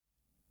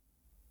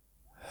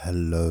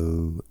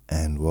Hello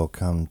and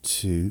welcome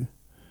to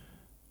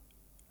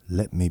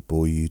Let Me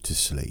Bore You to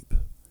Sleep.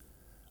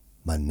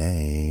 My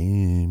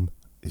name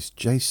is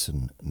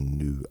Jason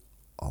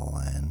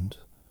Newland.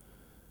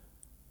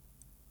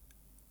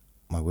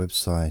 My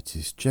website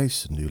is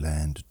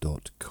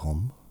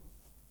jasonnewland.com.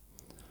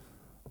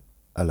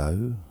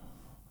 Hello.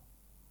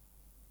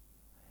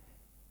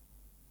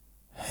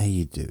 How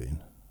you doing?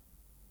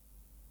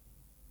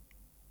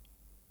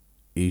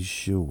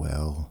 Is you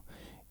well?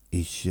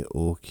 Is you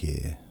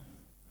okay?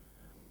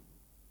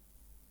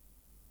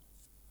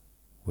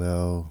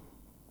 Well,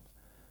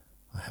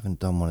 I haven't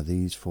done one of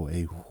these for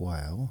a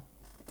while.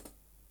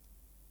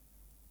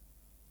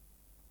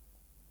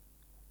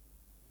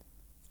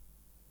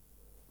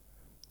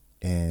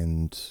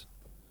 And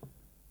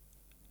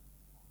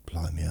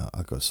blimey,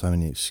 I got so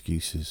many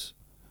excuses.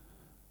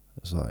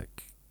 It's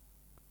like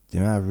the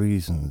amount of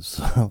reasons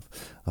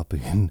I've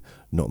been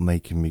not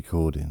making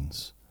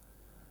recordings.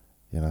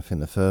 I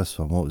think the first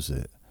one, what was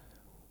it?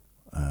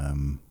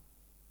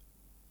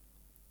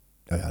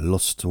 I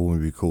lost all my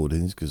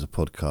recordings because the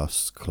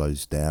podcast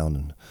closed down,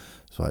 and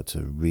so I had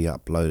to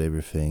re-upload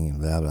everything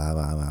and blah blah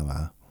blah blah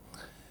blah.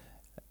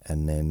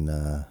 And then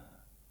my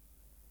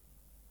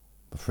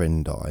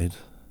friend died,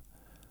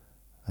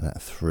 and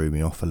that threw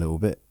me off a little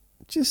bit,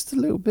 just a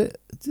little bit.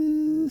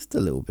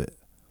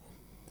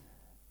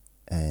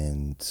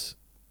 And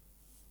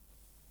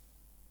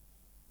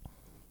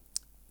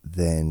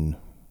then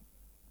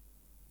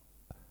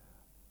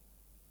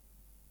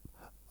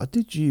I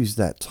did use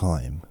that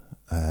time,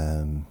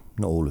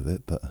 not all of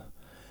it, but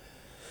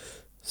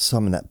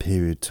some in that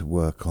period to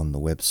work on the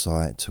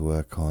website, to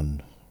work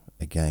on,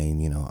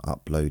 again,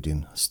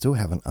 uploading. I still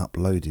haven't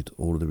uploaded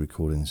all of the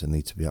recordings that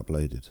need to be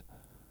uploaded.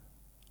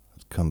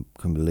 I can't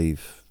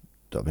believe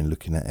that I've been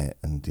looking at it,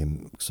 and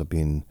because I've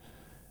been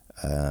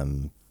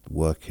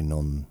working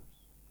on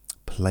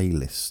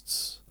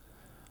playlists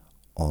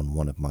on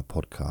one of my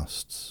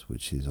podcasts,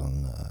 which is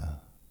on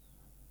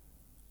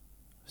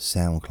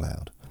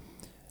SoundCloud.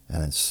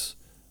 And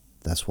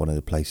that's one of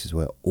the places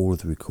where all of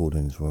the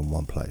recordings were in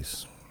one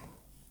place.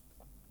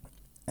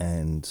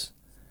 And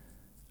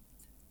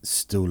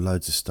still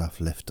loads of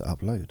stuff left to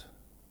upload.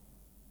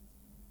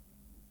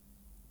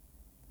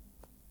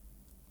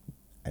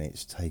 And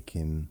it's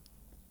taking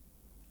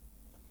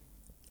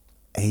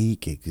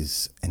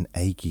gigs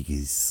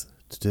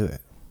to do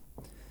it.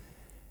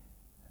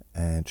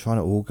 And trying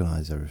to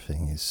organise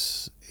everything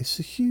it's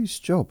a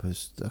huge job.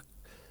 I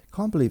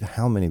can't believe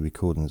how many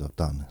recordings I've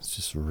done. It's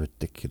just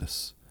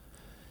ridiculous.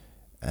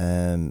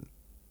 And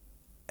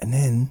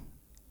then,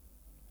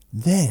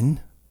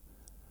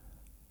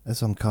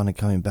 as I'm kind of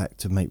coming back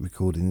to make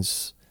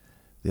recordings,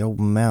 the old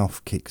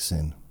mouth kicks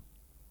in,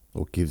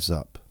 or gives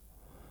up.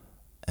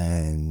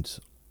 And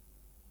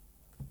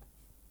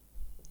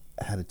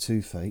I had a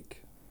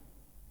toothache.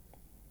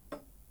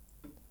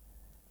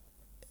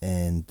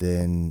 And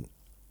then,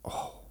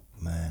 oh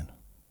man.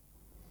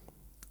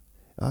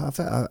 I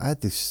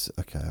had this,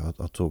 okay,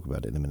 I'll talk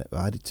about it in a minute, but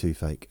I had a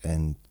toothache,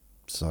 and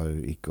so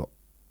it got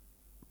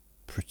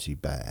pretty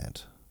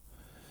bad,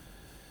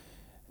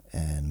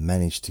 and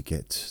managed to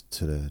get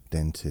to the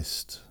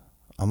dentist.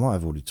 I might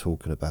have already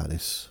talked about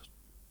this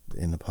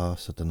in the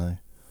past, I don't know,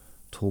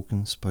 talked,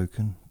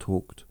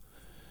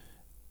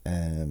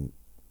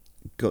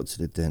 got to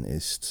the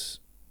dentist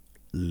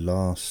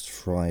last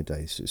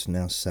Friday, so it's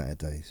now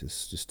Saturday, so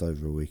it's just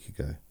over a week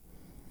ago,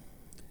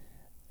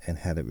 and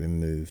had it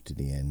removed in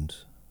the end.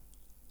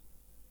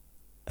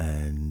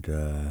 And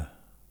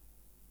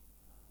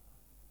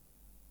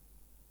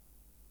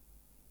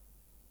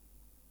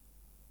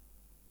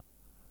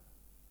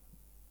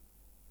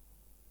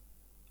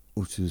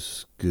which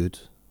is good.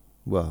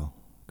 Well,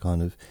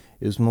 kind of.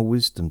 It was my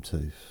wisdom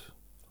tooth.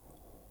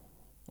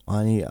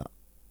 I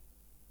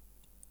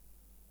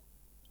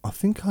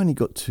think I only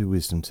got 2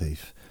 wisdom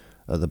teeth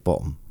at the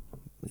bottom.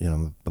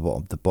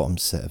 The bottom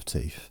set of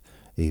teeth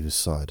either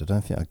side. I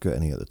don't think I got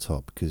any at the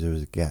top because there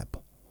was a gap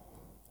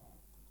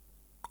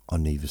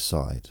on either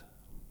side.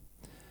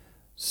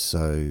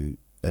 So,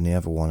 and the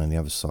other one on the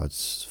other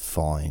side's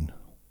fine.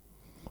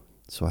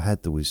 So I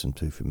had the wisdom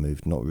tooth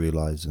removed, not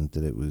realising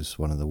that it was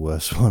one of the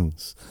worst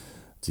ones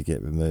to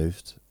get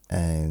removed.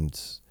 And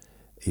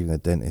even the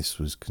dentist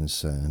was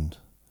concerned,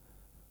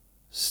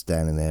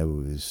 standing there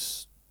with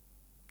his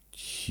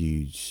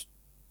huge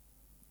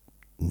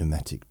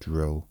pneumatic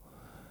drill.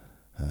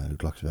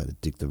 Looked like he was about to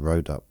dig the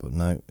road up, but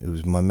no, it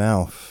was my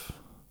mouth.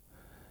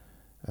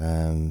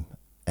 And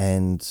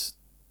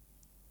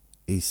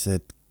he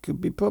said, could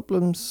be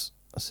problems.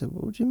 I said,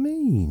 what do you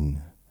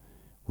mean?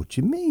 What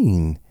do you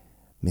mean,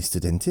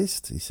 Mr.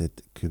 Dentist? He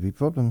said, could be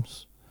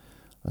problems.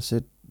 I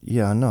said,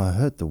 yeah, I know, I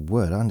heard the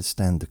word. I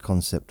understand the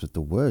concept of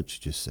the word you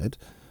just said.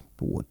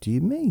 But what do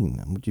you mean?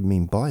 And what do you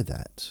mean by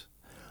that?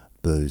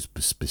 Those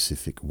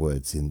specific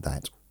words in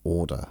that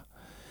order.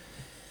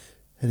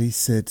 And he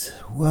said,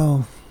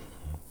 well,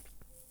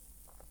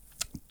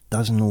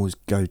 doesn't always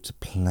go to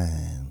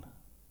plan.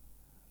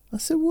 I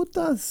said, what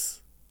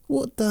does?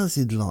 What does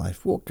in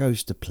life? What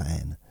goes to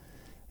plan?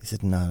 He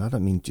said, no, I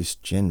don't mean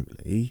just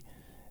generally.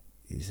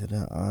 He said,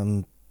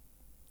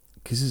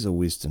 because it's a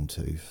wisdom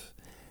tooth,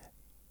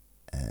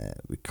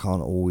 we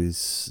can't always,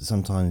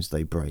 sometimes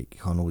they break,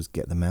 can't always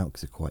get them out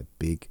because they're quite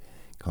big,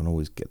 can't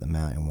always get them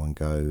out in one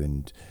go,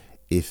 and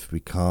if we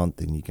can't,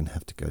 then you're going to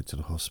have to go to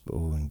the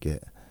hospital and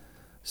get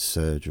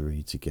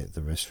surgery to get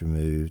the rest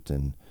removed.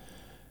 And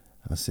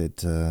I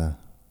said,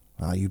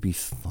 you'll be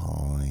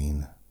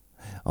fine.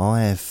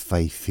 I have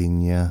faith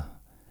in you.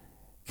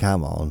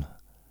 Come on.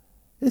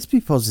 Let's be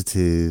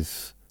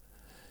positive.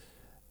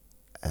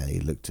 And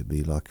he looked at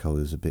me like I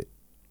was a bit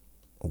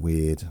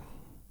weird.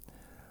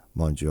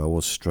 Mind you, I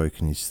was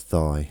stroking his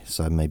thigh,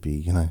 so maybe,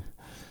 you know.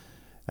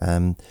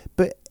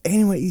 But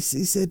anyway, he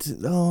said,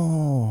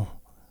 oh.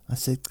 I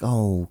said,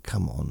 oh,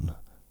 come on.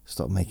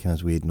 Stop making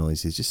those weird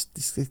noises. Just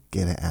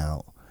get it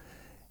out.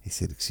 He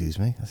said, excuse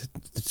me? I said,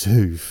 the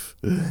tooth.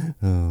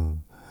 Oh.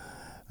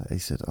 He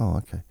said, oh,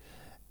 okay.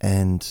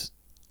 And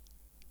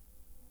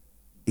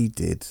he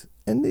did.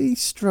 And he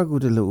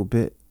struggled a little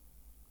bit.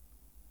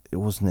 It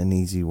wasn't an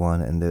easy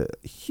one. And a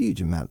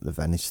huge amount of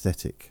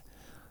anaesthetic.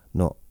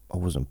 I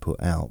wasn't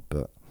put out,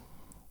 but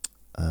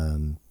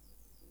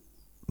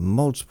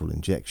multiple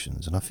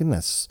injections. And I think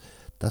that's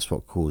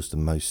what caused the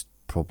most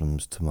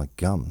problems to my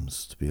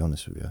gums, to be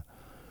honest with you.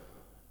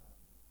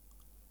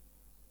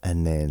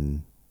 And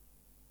then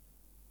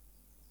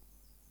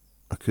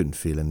I couldn't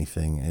feel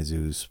anything as he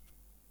was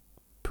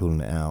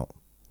pulling it out.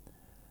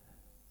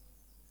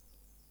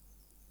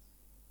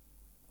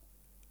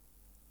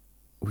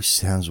 Which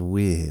sounds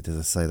weird as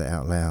I say that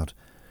out loud.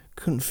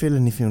 Couldn't feel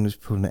anything when he was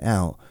pulling it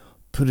out.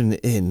 Putting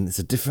it in, it's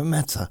a different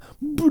matter.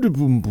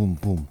 Boom, boom,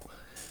 boom.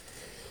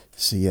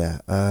 So yeah,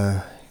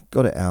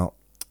 got it out.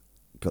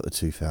 Got the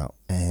tooth out.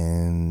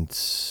 And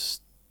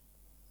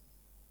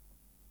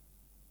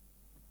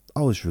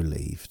I was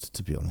relieved,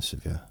 to be honest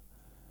with you.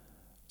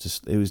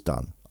 Just, it was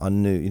done. I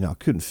knew, I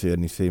couldn't feel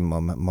anything.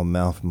 My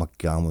mouth, my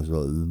gum was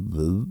like,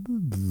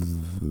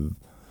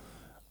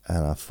 and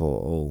I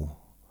thought, oh,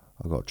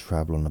 I've got to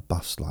travel on a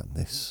bus like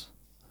this.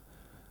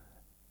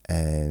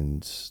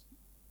 And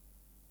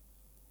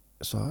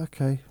so,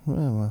 okay,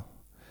 well.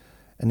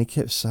 And he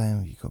kept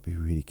saying, you've got to be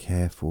really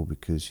careful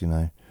because,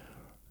 could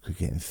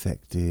get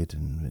infected.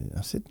 And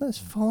I said, no, it's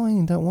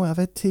fine, don't worry. I've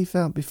had teeth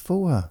out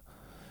before.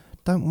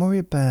 Don't worry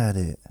about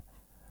it.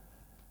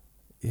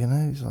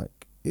 It's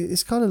like,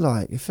 it's kind of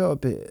like, it felt a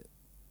bit,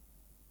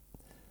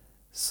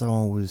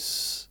 someone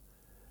was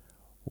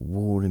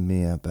warning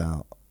me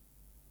about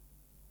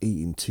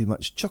eating too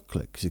much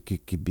chocolate because it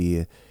could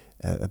be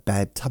a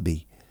bad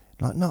tubby.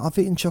 Like, no, I've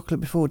eaten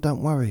chocolate before,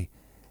 don't worry.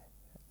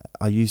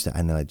 I used that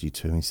analogy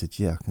to him. He said,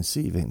 yeah, I can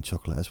see you've eaten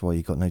chocolate, that's why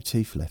you've got no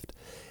teeth left.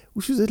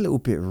 Which was a little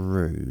bit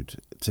rude,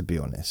 to be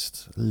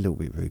honest. A little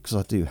bit rude, because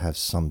I do have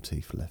some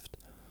teeth left.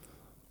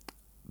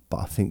 But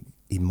I think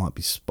he might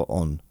be spot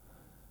on.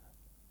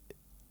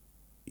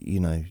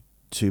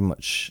 Too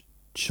much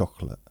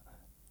chocolate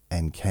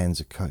and cans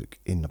of Coke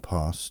in the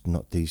past,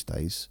 not these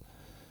days.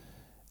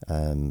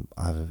 I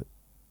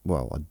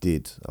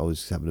did. I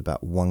was having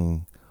about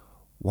one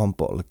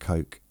bottle of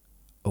Coke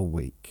a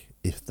week,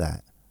 if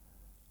that.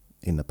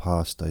 In the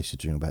past, I used to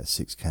drink about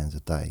 6 cans a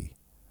day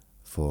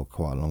for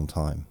quite a long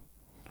time.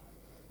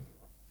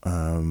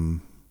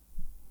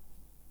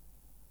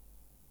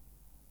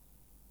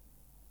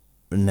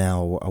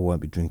 Now I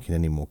won't be drinking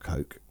any more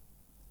Coke,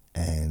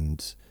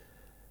 and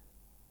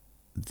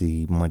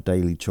my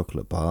daily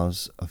chocolate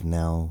bars have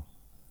now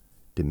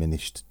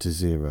diminished to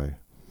 0.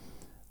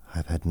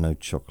 I've had no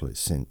chocolate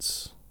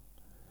since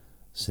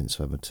I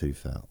had my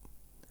tooth out,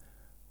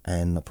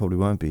 and I probably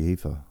won't be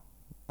either.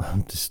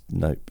 I'm just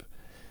nope.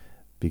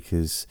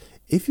 Because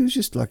if it was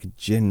just like a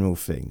general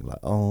thing, like,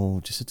 oh,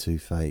 just a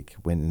toothache,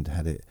 went and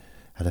had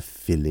a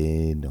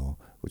fill-in, or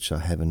which I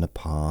have in the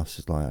past,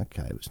 it's like,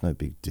 okay, it was no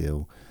big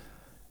deal.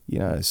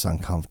 It's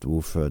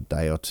uncomfortable for a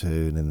day or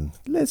two, and then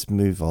let's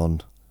move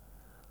on.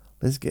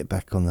 Let's get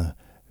back on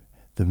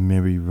the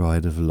merry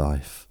ride of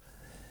life.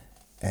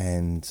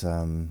 And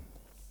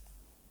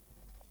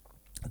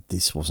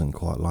this wasn't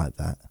quite like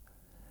that.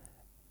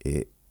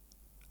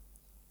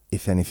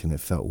 If anything, it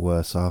felt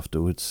worse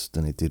afterwards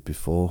than it did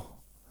before.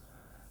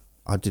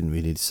 I didn't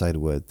really say the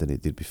word than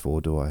it did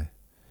before, do I?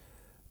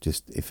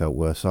 Just, it felt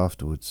worse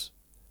afterwards.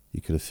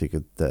 You could have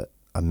figured that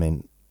I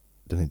meant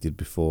than it did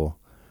before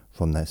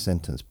from that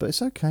sentence. But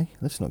it's okay.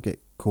 Let's not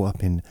get caught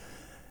up in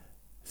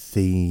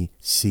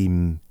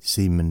semantics.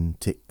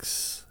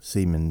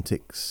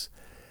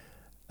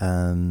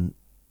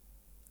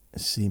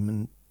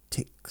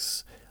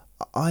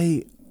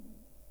 I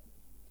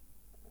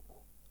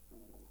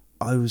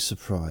was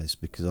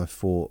surprised because I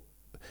thought,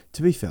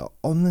 to be fair,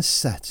 on the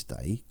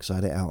Saturday, because I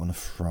had it out on a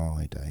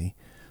Friday,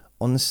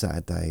 on the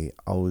Saturday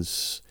I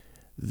was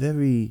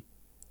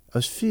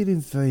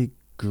feeling very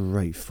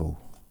grateful.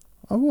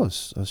 I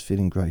was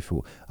feeling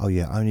grateful. Oh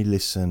yeah, only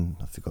listen,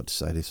 I forgot to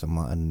say this, I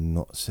might have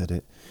not said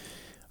it.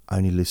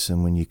 Only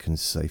listen when you can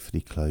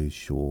safely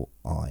close your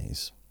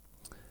eyes.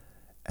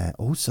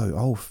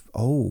 Also,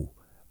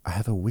 I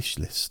have a wish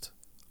list.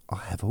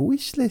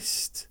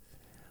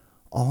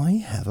 I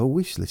have a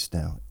wish list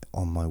now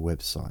on my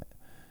website,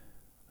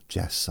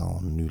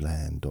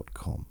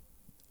 jassonnewland.com.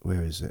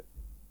 Where is it?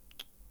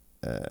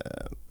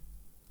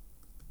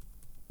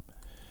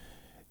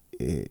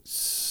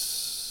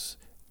 It's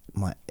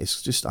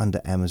just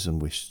under Amazon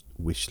wish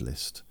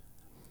list.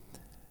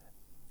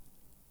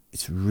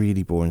 It's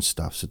really boring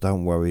stuff, so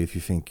don't worry if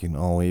you're thinking,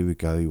 oh, here we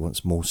go, he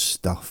wants more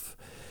stuff.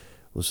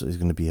 Also, there's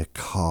going to be a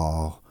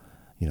car,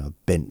 a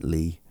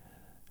Bentley,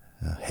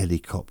 a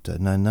helicopter.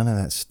 No, none of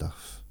that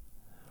stuff.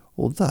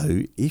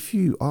 Although, if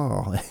you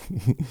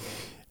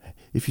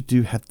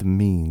do have the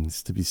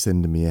means to be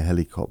sending me a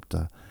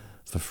helicopter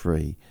for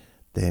free,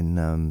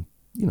 then,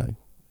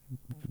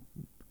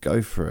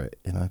 go for it,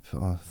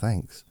 oh,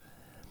 thanks.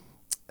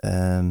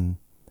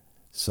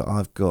 So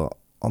I've got,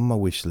 on my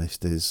wish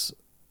list is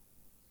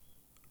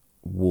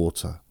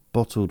water,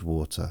 bottled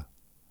water,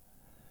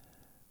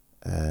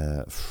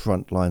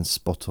 frontline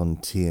spot-on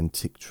tea and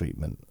tick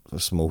treatment for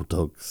small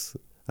dogs,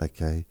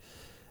 okay,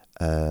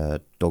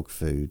 dog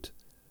food,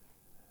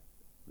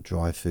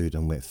 dry food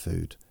and wet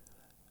food,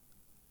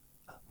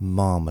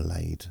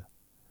 marmalade.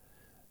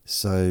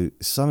 So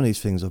some of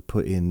these things I've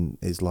put in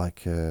is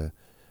like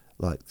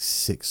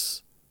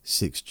six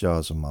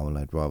jars of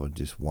marmalade rather than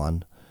just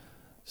one.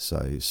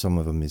 So some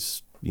of them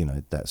is,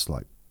 that's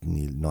like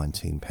nearly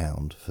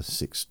 £19 for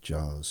 6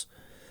 jars.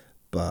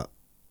 But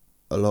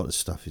a lot of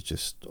stuff is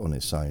just on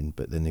its own.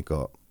 But then you've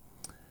got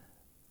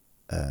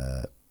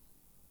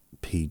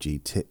PG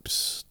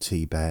tips,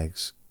 tea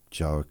bags,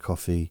 jar of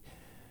coffee,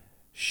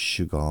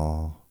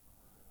 sugar,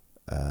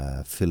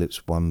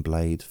 Philips One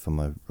Blade for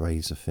my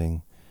razor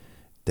thing,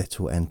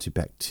 Dettol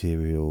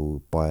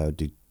antibacterial,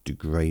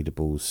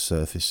 biodegradable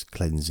surface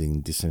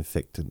cleansing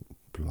disinfectant.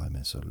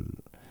 Blimey, so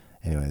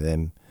anyway,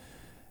 them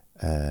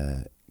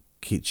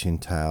kitchen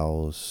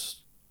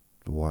towels,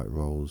 white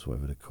rolls,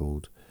 whatever they're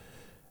called,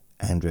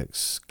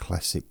 Andrex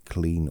Classic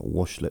Clean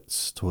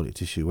Washlets, toilet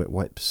tissue, wet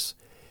wipes,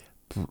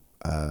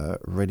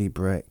 Ready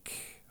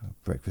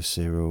breakfast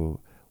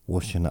cereal,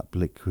 washing up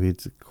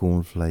liquid,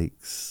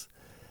 cornflakes,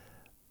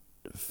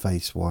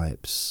 face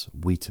wipes,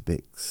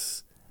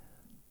 Weetabix,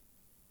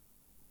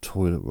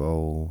 toilet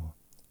roll,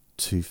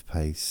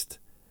 toothpaste,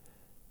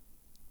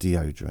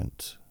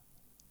 deodorant,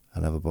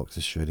 another box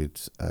of shredded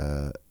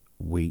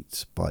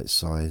wheat, bite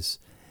size.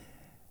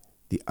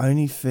 The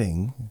only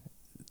thing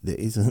that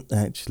isn't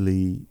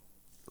actually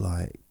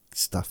like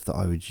stuff that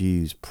I would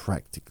use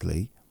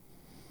practically,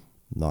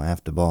 that I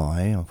have to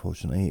buy,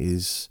 unfortunately,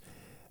 is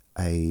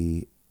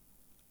a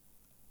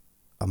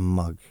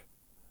mug.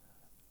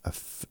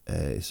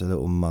 It's a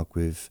little mug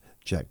with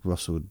Jack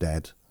Russell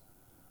Dad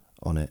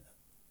on it,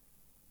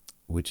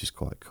 which is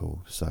quite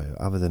cool. So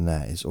other than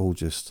that, it's all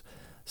just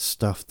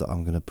stuff that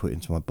I'm going to put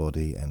into my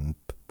body, and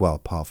well,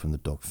 apart from the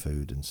dog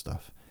food and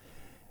stuff,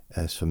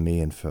 as for me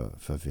and for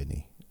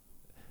Vinny,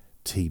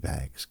 tea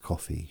bags,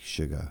 coffee,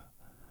 sugar,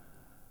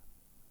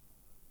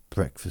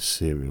 breakfast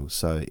cereal.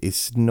 So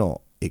it's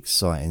not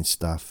exciting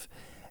stuff,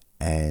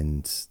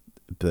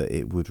 but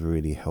it would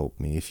really help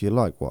me. If you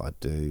like what I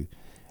do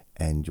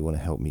and you want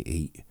to help me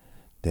eat,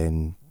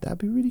 then that'd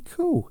be really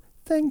cool.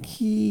 Thank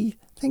you,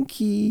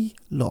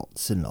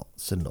 lots and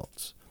lots and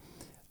lots.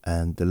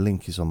 And the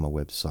link is on my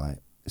website.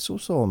 It's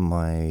also on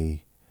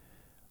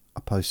I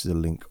posted a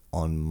link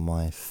on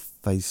my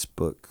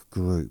Facebook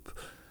group,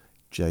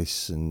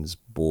 Jason's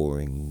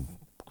Boring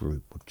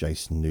Group, or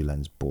Jason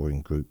Newland's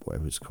Boring Group,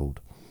 whatever it's called.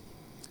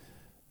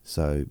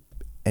 So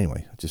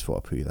anyway, I just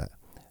thought I'd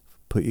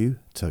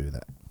tell you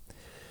that.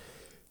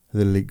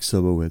 The link's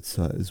on my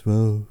website as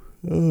well.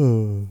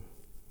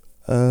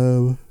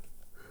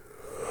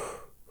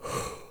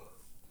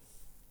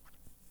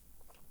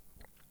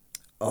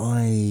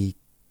 I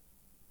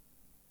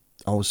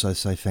also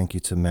say thank you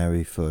to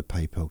Mary for a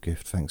PayPal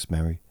gift. Thanks,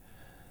 Mary.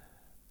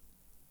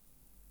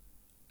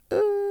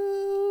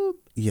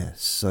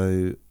 Yes,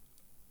 so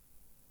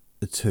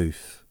the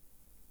tooth.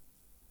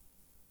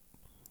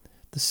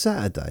 The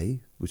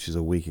Saturday, which is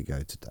a week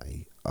ago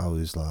today, I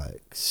was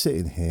like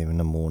sitting here in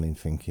the morning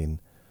thinking,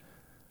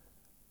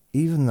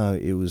 even though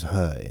it was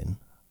hurting,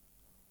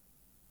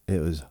 it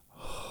was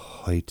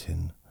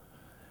hurting,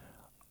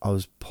 I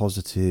was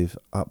positive,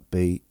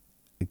 upbeat,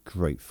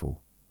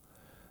 grateful.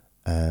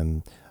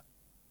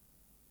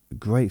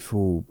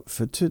 Grateful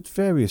to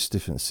various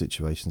different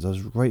situations. I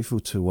was grateful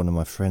to one of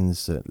my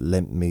friends that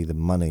lent me the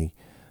money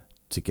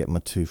to get my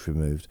tooth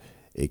removed.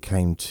 It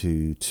came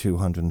to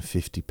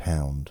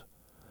 £250,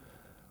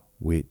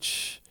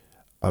 which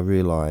I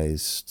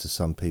realise to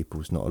some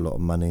people is not a lot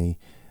of money.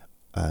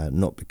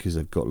 Not because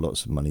they've got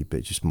lots of money,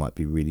 but it just might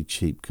be really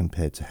cheap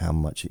compared to how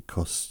much it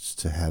costs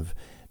to have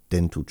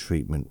dental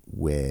treatment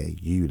where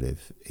you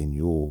live in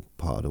your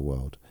part of the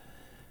world.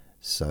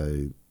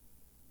 So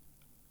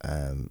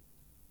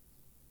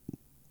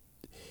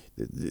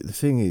the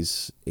thing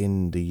is,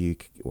 in the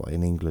UK,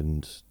 in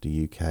England,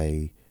 the UK,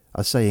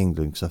 I say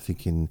England because I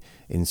think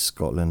in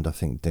Scotland, I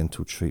think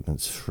dental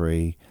treatment's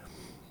free.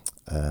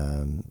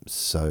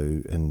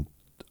 So, and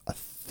I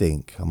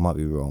think, I might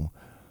be wrong,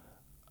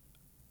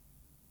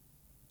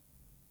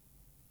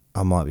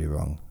 I might be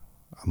wrong.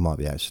 I might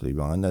be actually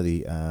wrong. I know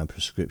the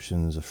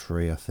prescriptions are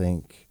free, I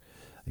think.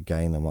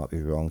 Again, I might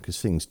be wrong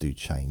because things do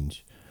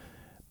change.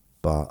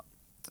 But,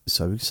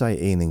 so we say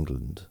in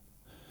England,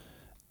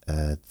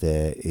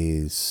 there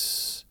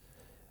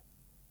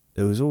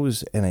was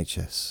always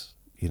NHS,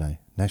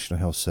 National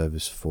Health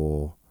Service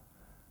for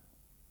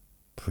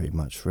pretty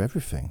much for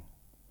everything.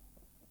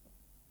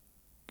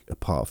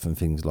 Apart from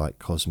things like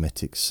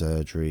cosmetic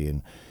surgery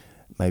and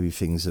maybe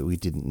things that we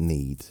didn't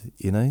need,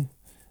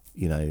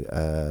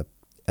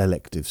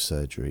 elective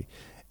surgery.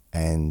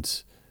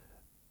 And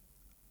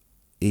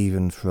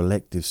even for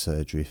elective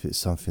surgery, if it's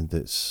something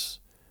that's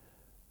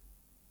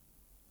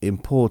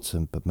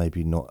important but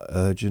maybe not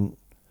urgent,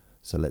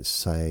 so let's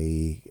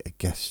say a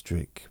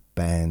gastric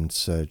band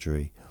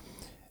surgery,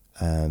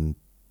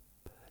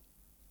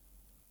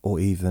 or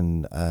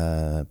even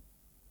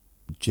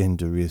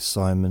gender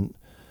reassignment.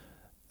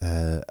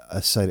 I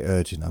say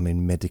urgent, I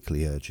mean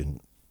medically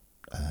urgent,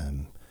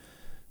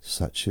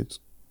 such as,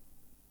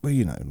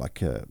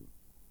 like a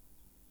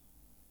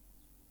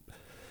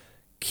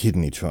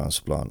kidney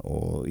transplant,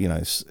 or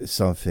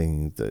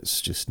something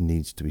that's just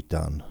needs to be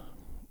done,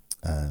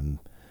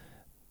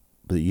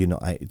 but you're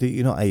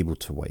not able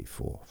to wait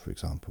for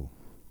example.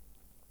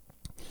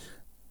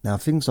 Now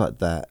things like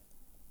that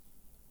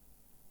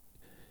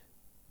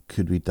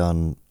could be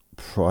done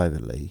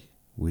privately,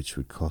 which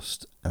would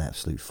cost an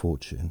absolute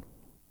fortune.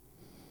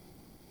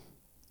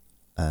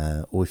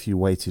 Or if you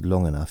waited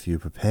long enough, you were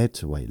prepared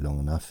to wait long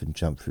enough and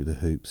jump through the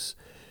hoops,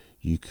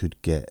 you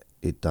could get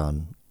it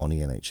done on the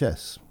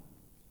NHS.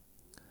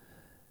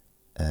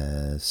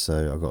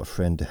 So I got a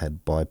friend who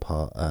had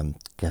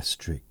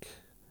gastric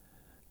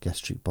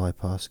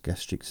bypass,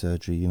 gastric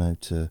surgery,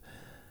 to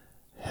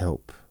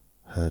help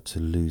her to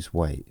lose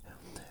weight.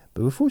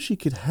 But before she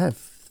could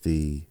have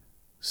the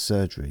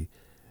surgery,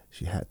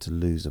 she had to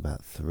lose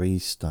about 3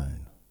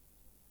 stone,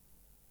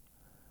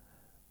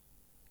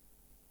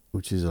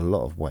 which is a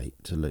lot of weight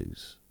to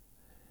lose.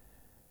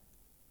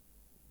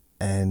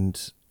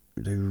 And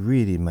they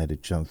really made her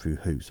jump through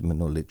hoops. I mean,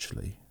 not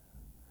literally.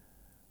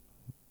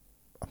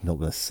 I'm not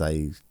going to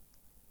say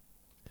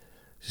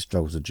she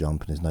struggles to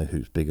jump and there's no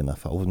hoops big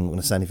enough. I wasn't going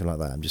to say anything like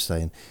that. I'm just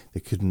saying they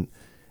couldn't,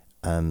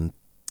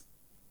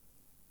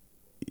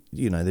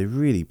 they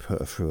really put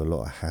her through a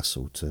lot of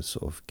hassle to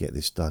sort of get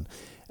this done.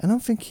 And I'm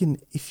thinking,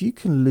 if you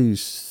can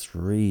lose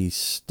 3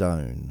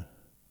 stone,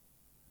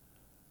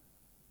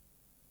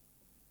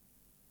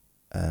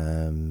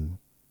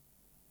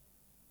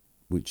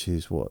 which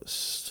is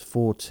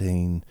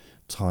 14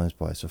 times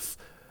by, so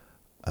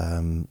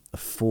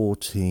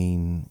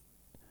 14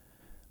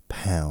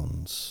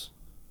 pounds.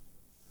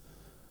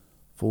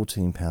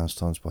 14 pounds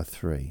times by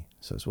 3.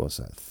 So it's, what's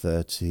that?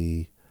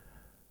 30,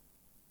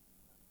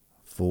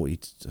 40,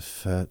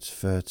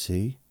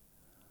 30,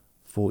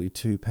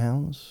 42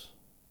 pounds.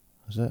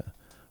 Is that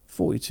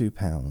 42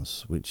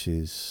 pounds, which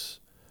is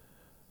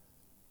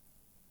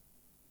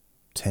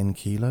 10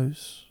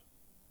 kilos,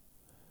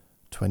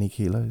 20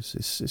 kilos.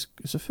 It's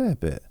a fair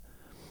bit.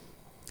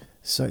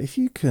 So if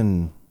you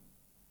can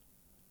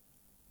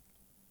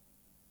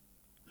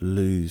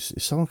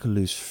if someone can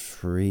lose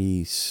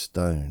 3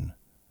 stone,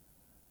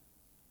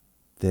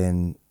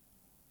 then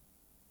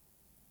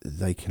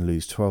they can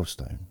lose 12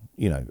 stone,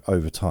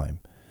 over time.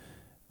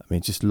 I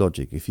mean, just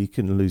logic. If you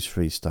can lose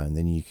 3 stone,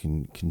 then you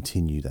can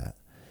continue that.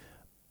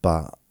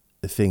 But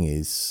the thing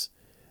is,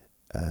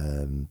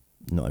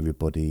 not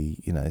everybody,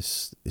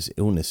 it's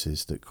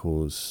illnesses that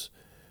cause,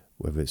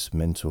 whether it's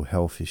mental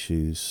health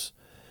issues,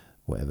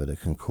 whatever,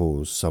 that can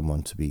cause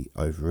someone to be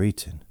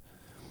overeating.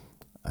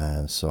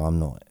 So I'm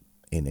not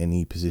in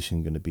any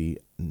position going to be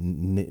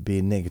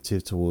being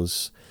negative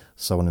towards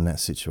someone in that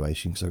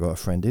situation, because I've got a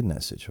friend in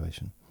that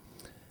situation.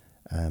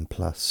 And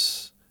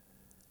plus,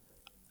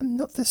 I'm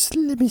not the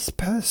slimmest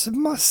person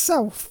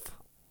myself.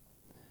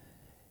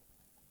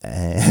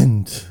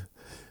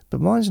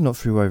 But mine's not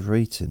through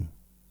overeating,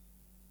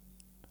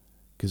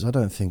 because I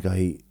don't think I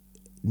eat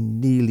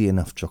nearly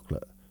enough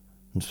chocolate,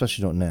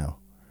 especially not now.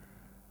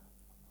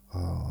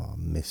 Oh,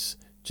 miss,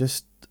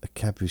 just a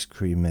Cadbury's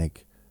cream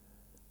egg.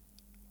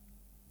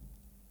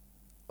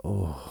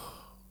 Oh,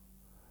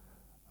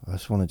 I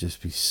just want to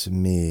just be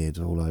smeared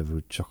all over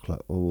with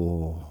chocolate.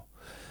 Oh,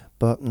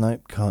 but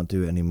nope, can't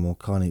do it anymore.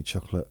 Can't eat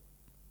chocolate.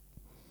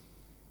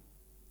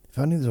 If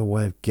only there's a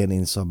way of getting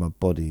inside my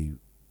body,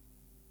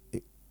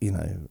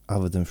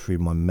 other than through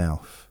my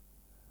mouth.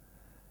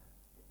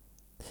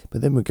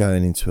 But then we're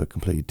going into a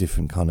completely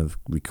different kind of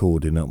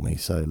recording, aren't we?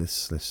 So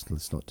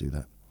let's not do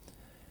that.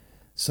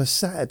 So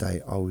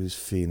Saturday I was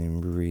feeling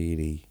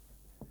really.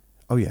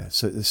 Oh yeah,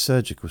 so the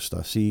surgical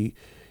stuff. So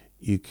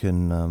you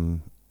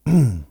can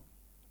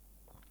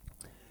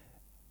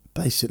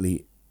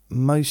basically,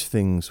 most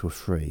things were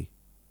free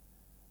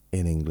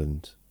in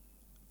England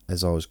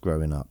as I was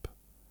growing up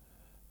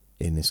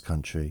in this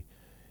country,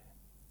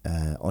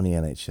 on the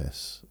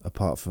NHS,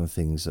 apart from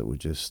things that were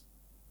just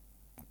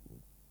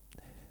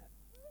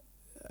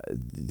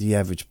the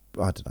average.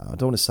 I don't know, I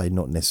don't want to say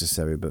not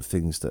necessary, but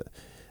things that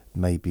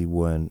maybe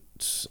weren't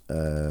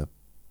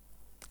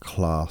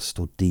classed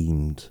or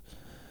deemed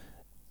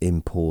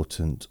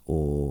important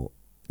or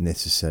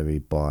necessary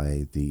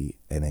by the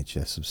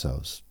NHS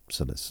themselves.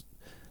 So that's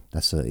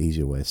an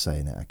easier way of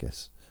saying it, I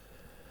guess.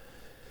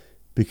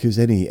 Because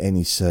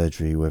any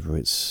surgery, whether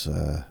it's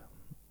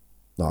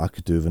like I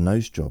could do with a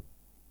nose job,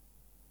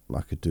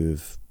 I could do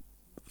with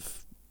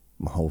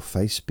my whole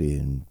face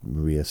being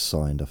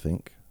reassigned, I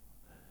think.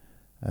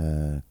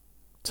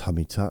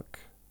 Tummy tuck,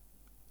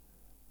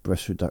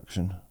 breast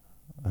reduction,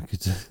 I could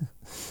do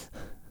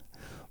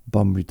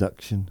bum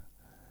reduction.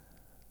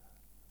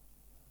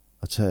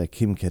 I tell you,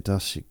 Kim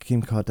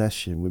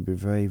Kardashian would be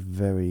very,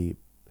 very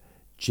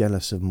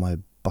jealous of my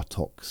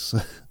buttocks.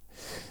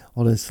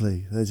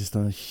 Honestly, they're just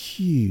on a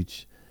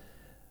huge.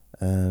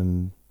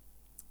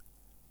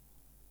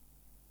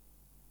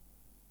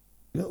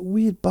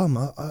 Weird bum.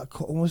 I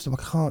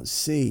can't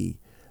see.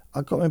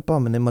 I got my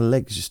bum, and then my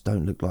legs just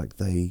don't look like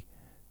they're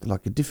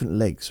like a different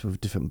legs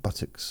with different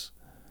buttocks.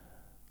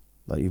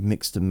 Like you've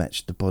mixed and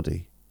matched the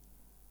body.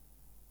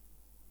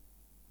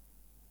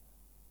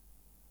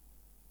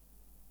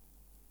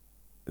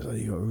 So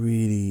you got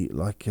really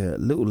like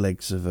little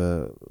legs of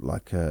a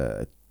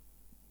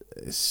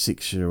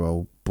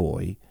 6-year-old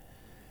boy,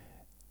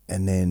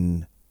 and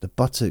then the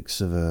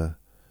buttocks of a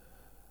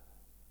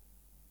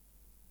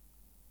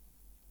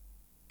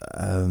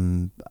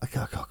I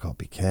can't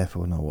be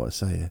careful. I know what I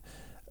say here.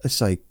 Let's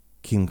say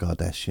Kim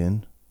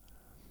Kardashian,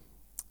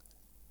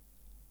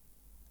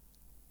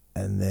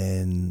 and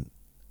then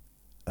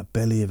a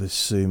belly of a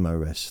sumo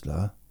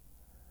wrestler,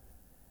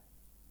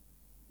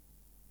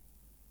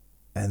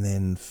 and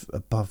then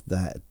above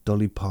that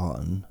Dolly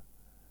Parton,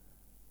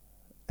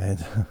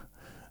 and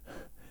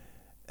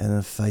and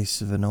the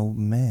face of an old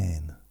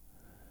man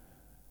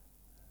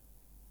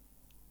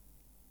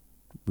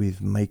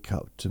with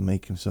makeup to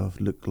make himself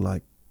look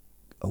like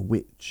a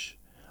witch.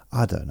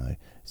 I don't know.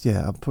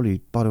 Yeah, I'm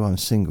probably. By the way, I'm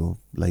single,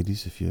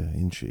 ladies. If you're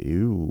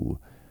into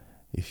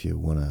if you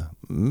wanna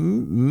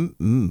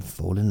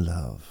fall in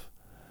love,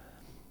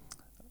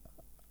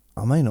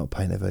 I may not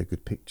paint a very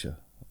good picture.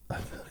 I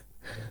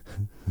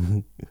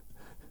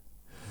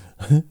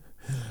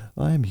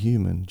am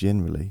human,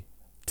 generally.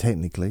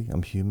 Technically,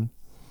 I'm human.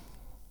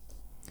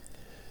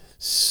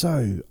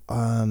 So,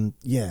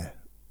 yeah.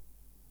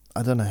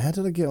 I don't know. How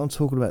did I get on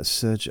talking about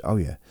surgery? Oh,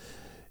 yeah.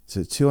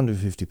 So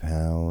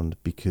 £250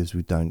 because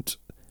we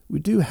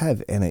do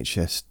have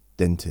NHS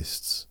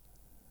dentists,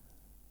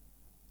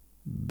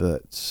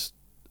 but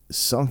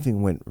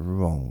something went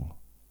wrong.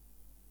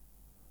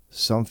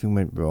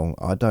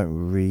 I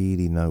don't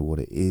really know what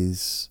it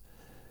is.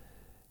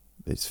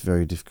 It's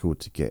very difficult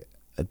to get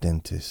a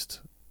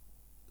dentist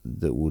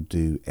that will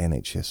do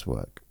NHS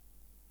work.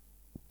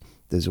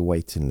 There's a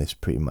waiting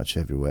list pretty much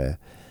everywhere.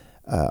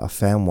 I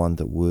found one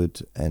that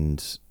would,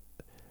 and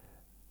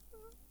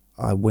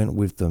I went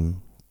with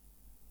them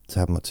to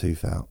have my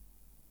tooth out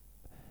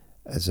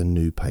as a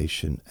new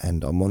patient,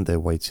 and I'm on their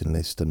waiting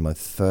list, and my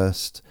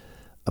first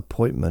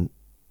appointment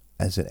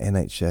as an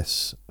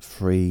NHS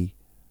free,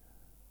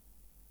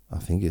 I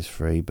think it's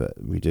free but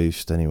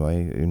reduced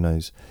anyway, who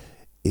knows,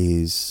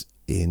 is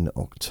in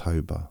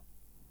October.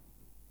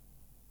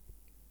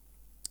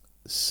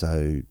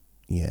 So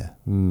yeah,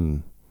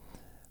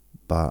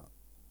 but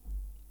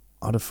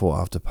I'd have thought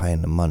after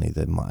paying the money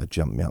they might have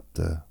jumped me up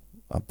the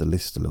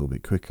list a little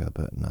bit quicker,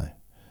 but no.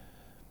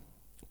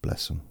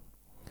 Bless them.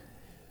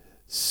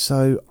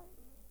 So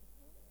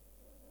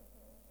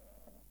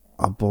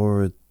I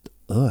borrowed.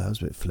 Oh, that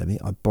was a bit phlegmy.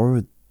 I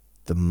borrowed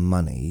the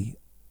money,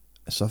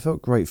 so I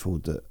felt grateful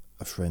that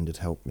a friend had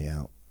helped me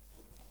out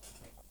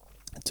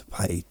to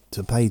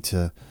pay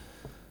to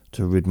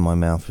rid my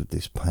mouth of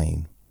this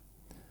pain.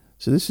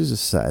 So this is a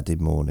Saturday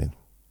morning.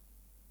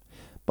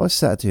 By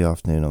Saturday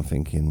afternoon, I'm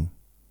thinking,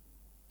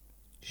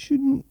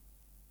 shouldn't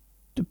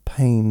the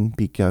pain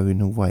be going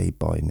away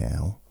by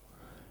now?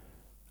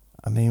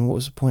 I mean,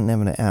 what's the point in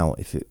having it out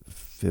if it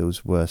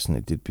feels worse than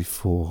it did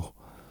before?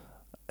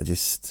 It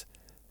just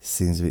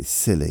seems a bit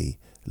silly,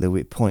 a little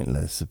bit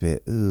pointless, a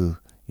bit, you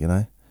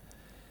know?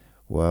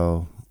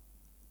 Well,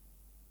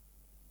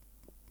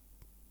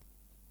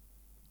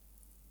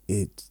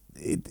 it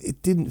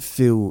didn't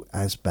feel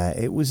as bad.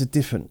 It was a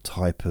different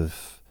type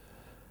of...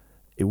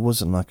 It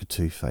wasn't like a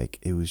toothache.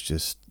 It was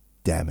just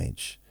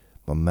damage.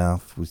 My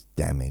mouth was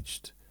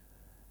damaged.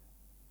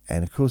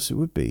 And of course it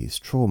would be. It's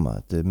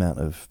trauma. The amount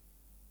of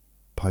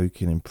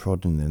poking and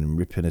prodding and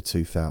ripping a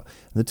tooth out.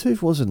 And the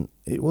tooth wasn't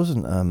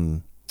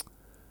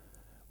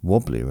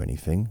wobbly or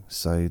anything.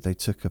 So they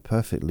took a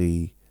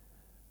perfectly...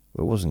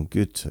 Well, it wasn't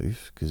good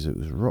tooth because it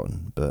was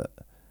rotten, but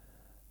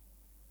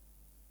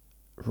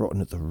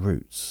rotten at the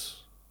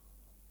roots.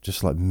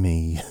 Just like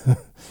me.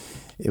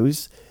 It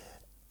was...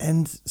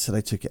 And so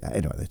they took it out.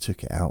 Anyway, they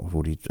took it out. We've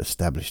already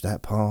established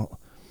that part.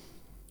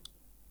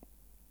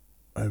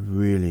 I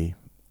really...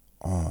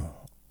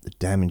 the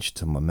damage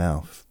to my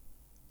mouth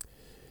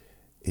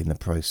in the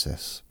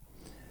process.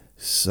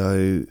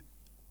 So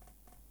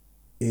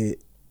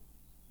it...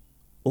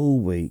 All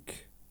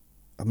week...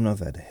 I mean, I've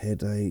had a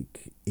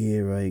headache,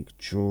 earache,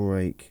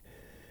 jawache.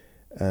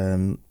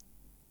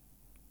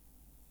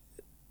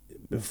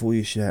 before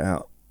you shout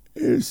out,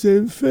 it's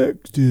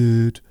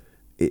infected.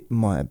 It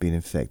might have been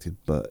infected,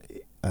 but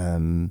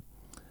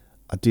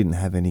I didn't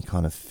have any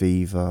kind of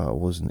fever. I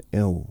wasn't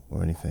ill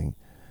or anything.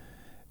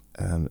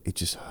 It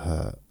just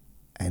hurt,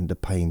 and the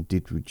pain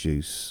did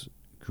reduce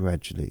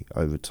gradually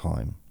over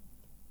time.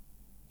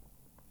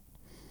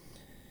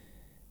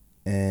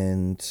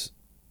 And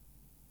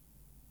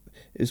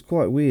it was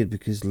quite weird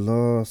because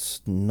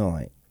last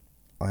night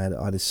I had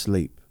a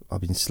sleep.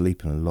 I've been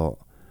sleeping a lot,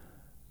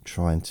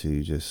 trying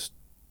to just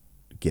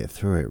get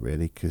through it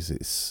really,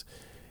 because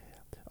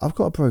I've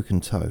got a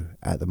broken toe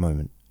at the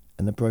moment,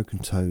 and the broken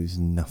toe is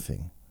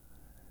nothing.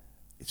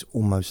 It's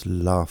almost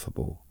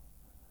laughable,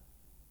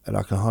 and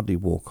I can hardly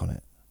walk on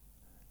it.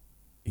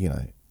 You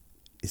know,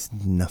 it's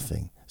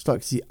nothing. It's like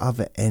it's the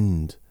other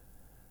end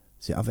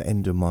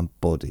of my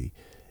body.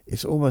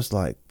 It's almost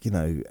like, you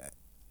know,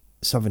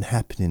 something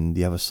happening in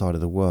the other side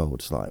of the world.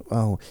 It's like,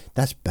 oh,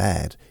 that's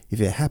bad. If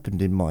it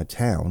happened in my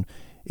town,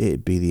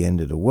 it'd be the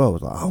end of the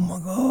world. Like, oh my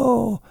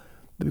God.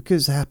 But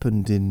because it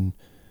happened in,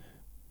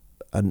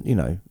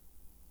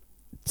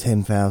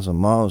 10,000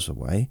 miles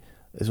away,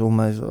 it's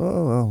almost,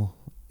 oh, well,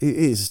 it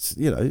is,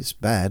 it's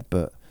bad,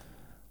 but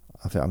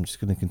I think I'm just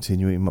going to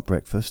continue eating my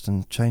breakfast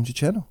and change the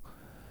channel.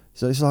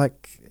 So it's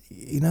like,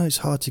 it's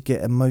hard to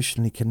get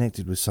emotionally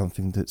connected with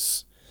something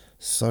that's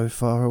so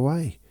far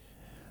away.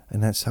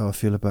 And that's how I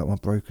feel about my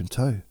broken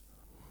toe.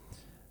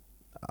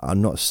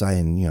 I'm not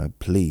saying,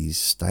 please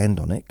stand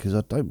on it, because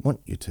I don't want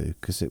you to,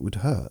 because it would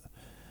hurt.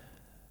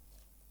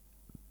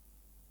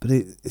 But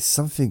it's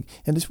something,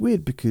 and it's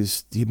weird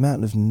because the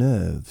amount of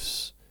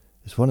nerves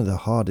is one of the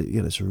hardest,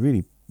 it's a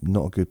really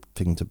not a good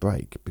thing to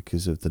break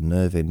because of the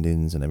nerve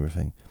endings and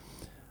everything.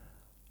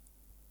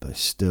 But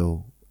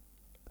still,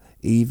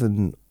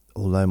 even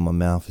although my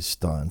mouth is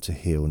starting to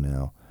heal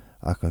now,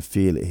 I can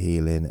feel it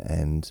healing.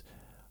 And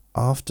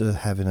after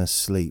having a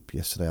sleep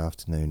yesterday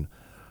afternoon,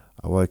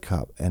 I woke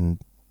up and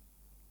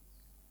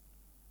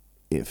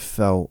it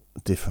felt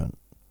different.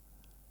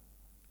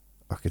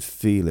 I could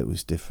feel it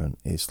was different.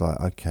 It's like,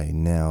 okay,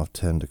 now I've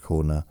turned a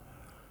corner.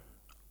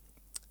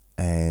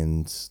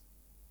 And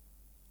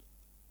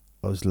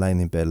I was laying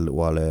in bed a little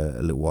while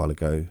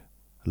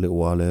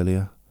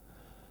earlier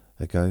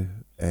ago,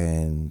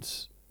 and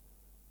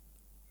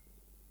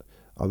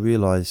I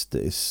realised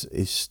that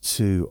it's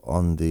 2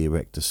 on the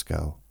erector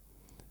scale.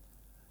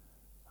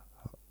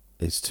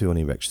 It's 2 on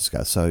the erection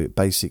scale. So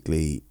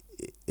basically,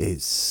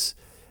 it's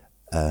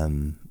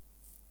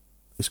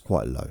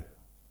quite low.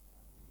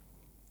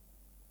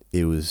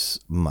 It was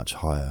much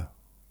higher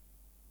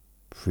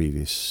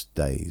previous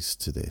days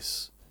to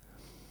this,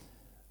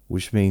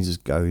 which means it's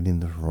going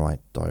in the right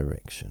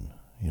direction.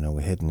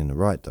 We're heading in the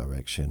right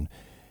direction,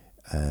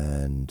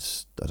 and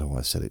I don't know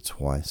why I said it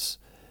twice.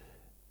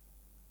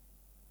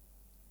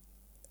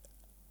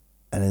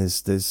 And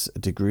there's a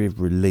degree of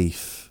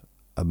relief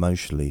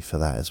emotionally for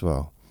that as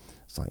well.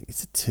 It's like, it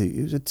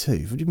was a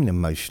tooth. What do you mean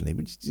emotionally?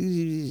 But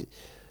you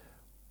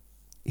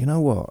know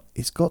what?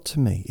 It's got to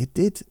me. It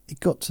did. It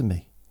got to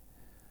me.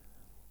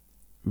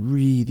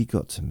 Really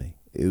got to me.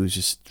 It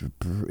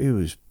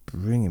was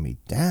bringing me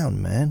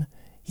down, man.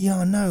 Yeah,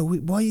 I know.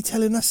 Why are you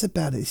telling us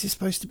about it? This is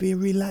supposed to be a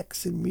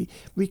relaxing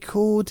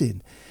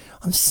recording.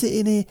 I'm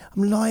sitting here.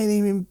 I'm lying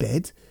here in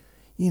bed.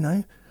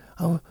 I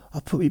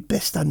put my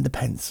best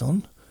underpants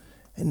on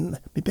and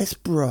my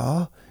best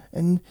bra,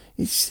 and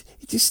it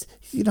just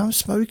I'm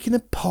smoking a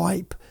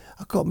pipe.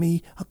 I got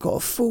a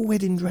full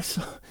wedding dress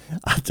on.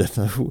 I don't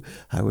know.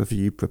 However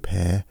you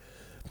prepare.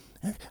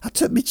 I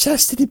took my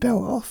chastity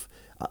belt off.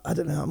 I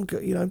don't know.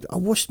 I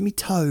washed my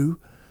toe.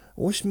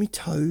 I washed my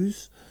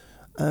toes.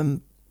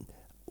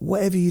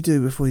 Whatever you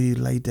do before you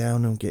lay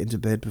down and get into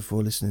bed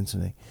before listening to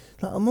me.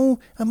 Like, I'm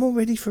all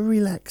ready for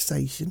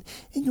relaxation,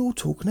 and you're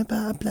talking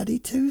about a bloody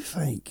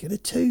toothache and a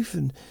tooth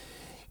and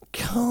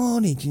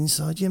carnage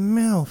inside your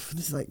mouth.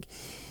 It's like,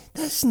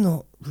 that's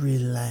not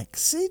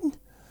relaxing.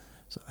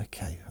 So,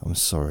 okay, I'm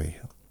sorry.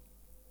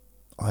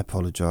 I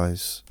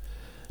apologise.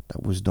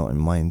 That was not in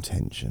my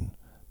intention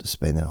to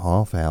spend a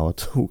half hour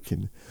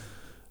talking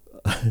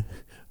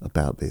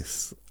about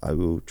this. I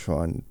will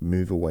try and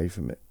move away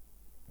from it.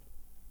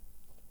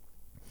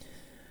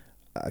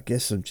 I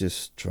guess I'm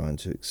just trying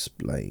to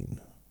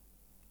explain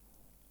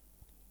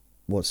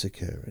what's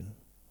occurring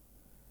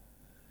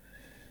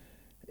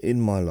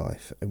in my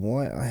life and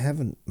why I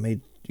haven't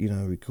made,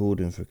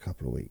 recording for a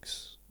couple of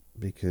weeks,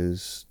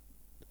 because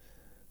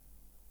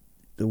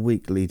the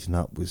week leading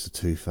up was the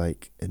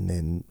toothache, and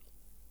then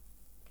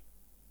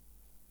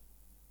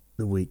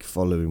the week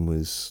following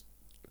was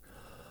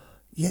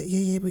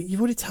yeah, but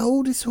you've already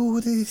told us all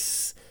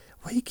this.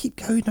 Why you keep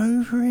going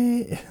over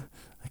it?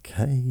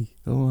 Okay,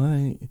 all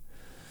right.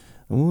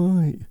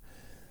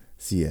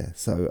 So yeah,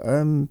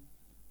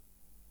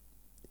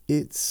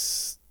 it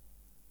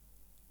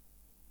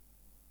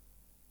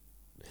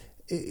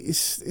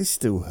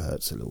still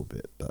hurts a little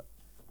bit, but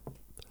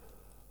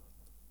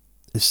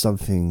it's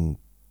something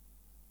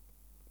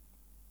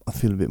I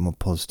feel a bit more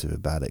positive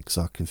about it, because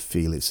I can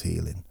feel it's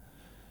healing,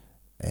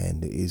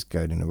 and it is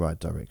going in the right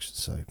direction.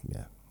 So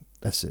yeah,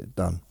 that's it,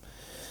 done.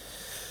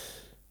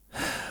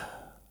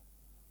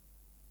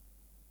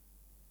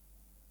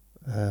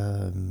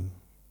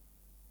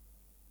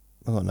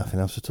 I've got nothing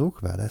else to talk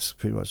about. That's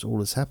pretty much all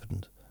that's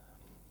happened.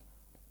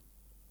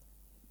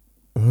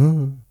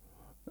 It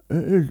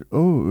is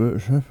all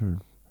that's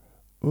happened.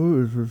 I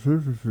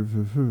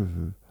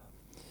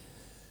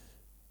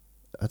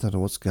don't know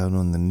what's going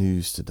on in the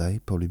news today.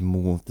 Probably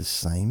more of the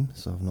same,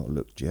 so I've not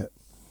looked yet.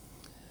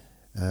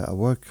 I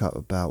woke up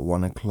about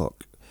 1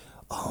 o'clock.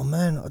 Oh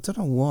man, I don't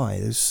know why.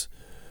 There's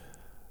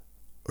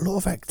a lot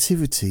of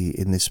activity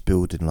in this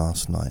building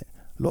last night.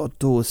 A lot of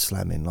doors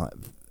slamming, like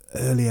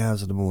early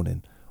hours of the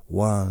morning.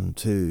 1,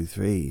 2,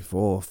 3,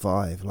 4,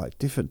 5, like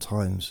different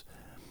times.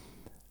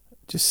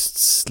 Just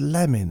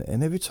slamming,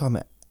 and every time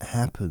it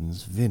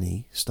happens,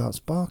 Vinny starts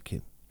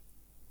barking.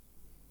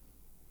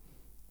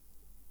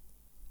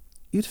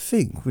 You'd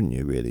think, wouldn't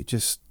you, really?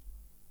 Just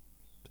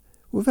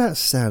without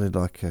sounding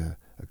like a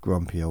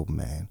grumpy old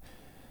man.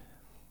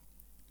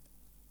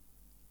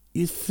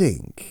 You'd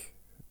think,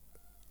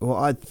 or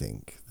I'd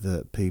think,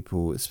 that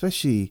people,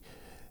 especially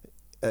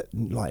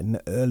like in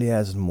the early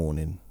hours of the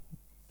morning,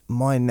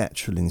 my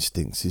natural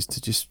instincts is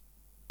to just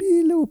be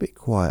a little bit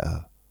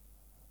quieter.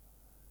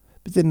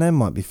 But then they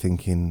might be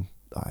thinking,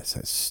 oh, it's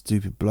that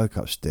stupid bloke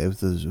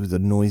upstairs with a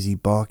noisy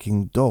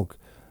barking dog.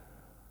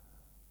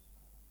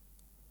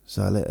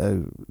 So I let,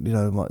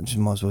 might as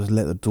well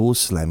let the door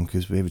slam,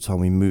 because every time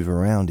we move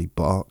around he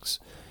barks,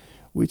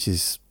 which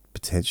is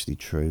potentially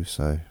true.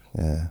 So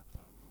yeah.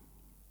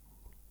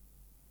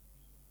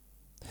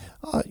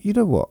 You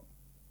know what?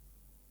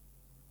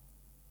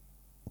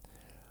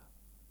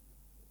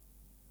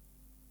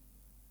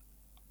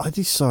 I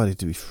decided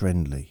to be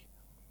friendly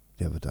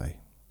the other day.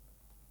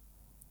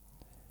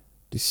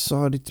 So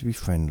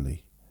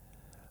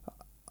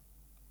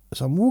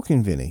I'm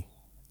walking Vinny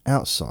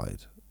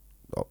outside.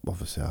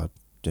 Obviously, I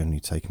generally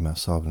take him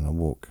outside when I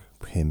walk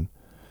him,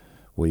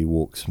 or he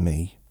walks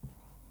me.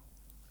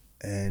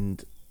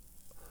 And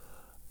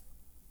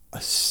I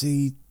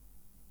see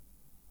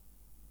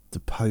the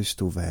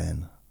postal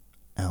van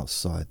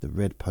outside, the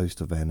red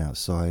postal van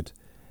outside,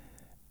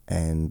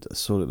 and I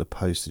saw that the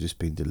post had just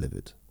been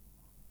delivered.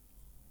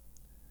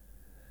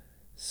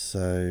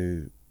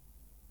 So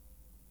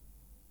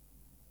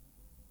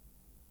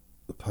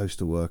the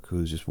postal worker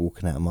was just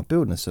walking out of my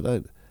building. I said,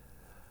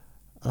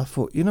 I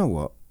thought, you know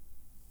what?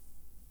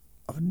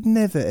 I've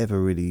never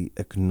ever really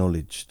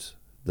acknowledged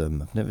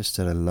them. I've never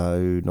said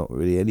hello, not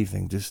really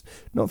anything. Just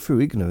not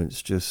through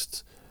ignorance,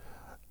 just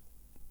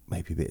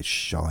maybe a bit of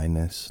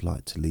shyness,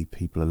 like to leave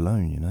people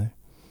alone, you know.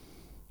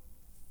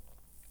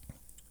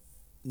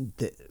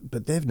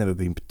 But they've never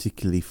been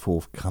particularly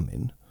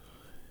forthcoming.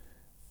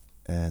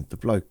 And the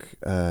bloke,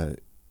 the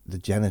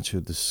janitor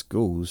of the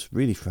school's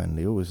really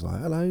friendly, always like,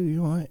 hello,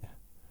 you alright?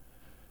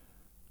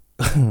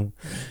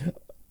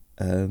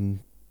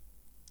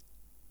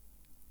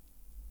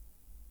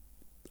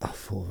 I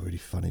thought a really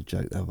funny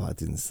joke there, but I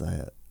didn't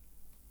say it.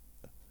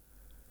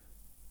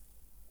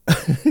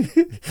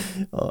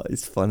 Oh,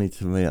 it's funny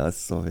to me. I'm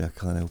sorry, I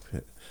can't help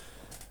it.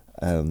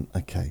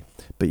 Okay,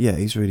 but yeah,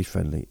 he's really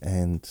friendly,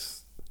 and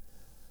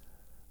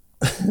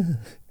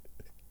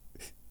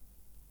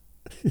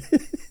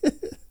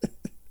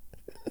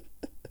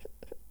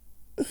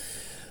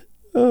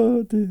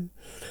oh dear.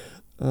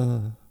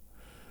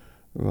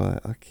 Right,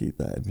 I'll keep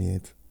that in my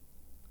head.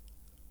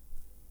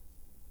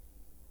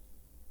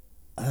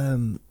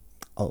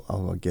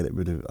 I'll get it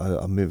rid of it.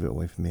 I'll move it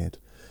away from my head.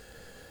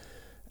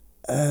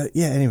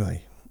 Yeah,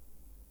 anyway.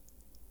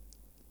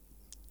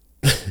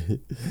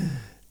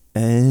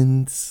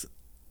 And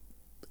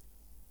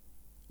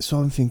so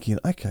I'm thinking,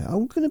 okay,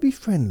 I'm going to be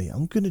friendly.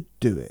 I'm going to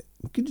do it.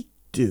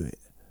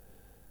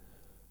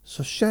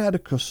 So I shouted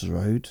across the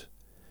road,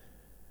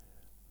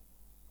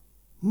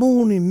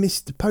 morning,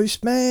 Mr.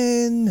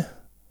 Postman.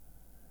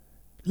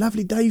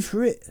 Lovely day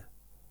for it.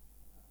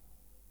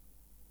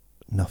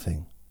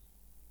 Nothing.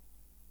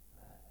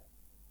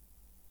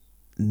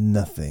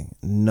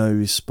 No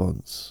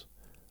response.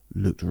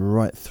 Looked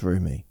right through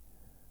me.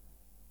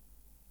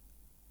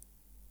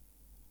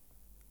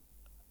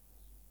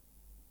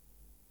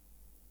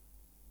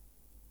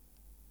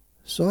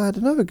 So I had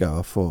another go.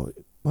 I thought,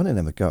 I didn't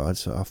have a go. I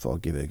thought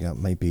I'd give it a go.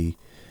 Maybe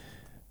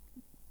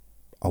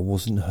I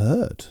wasn't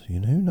heard. Who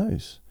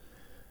knows?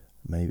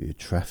 Maybe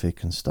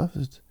traffic and stuff.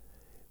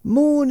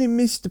 Morning,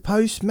 Mr.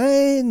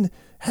 Postman.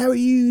 How are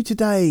you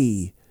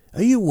today?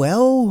 Are you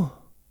well?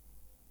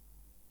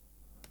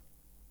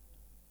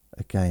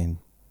 Again,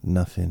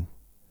 nothing.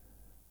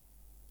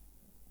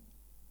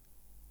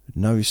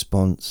 No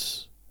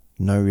response,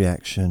 no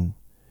reaction.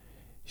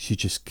 She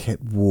just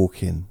kept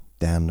walking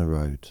down the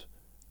road.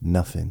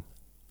 Nothing.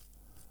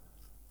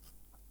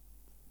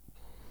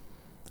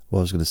 What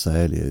I was going to say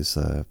earlier is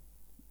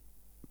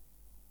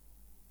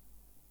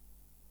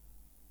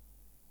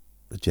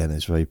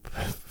Janet's very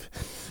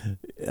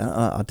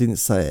I didn't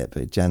say it,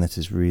 but Janet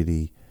is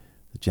really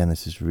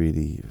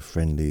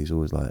friendly. He's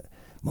always like,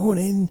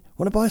 morning,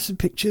 want to buy some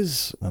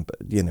pictures? But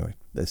anyway,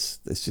 that's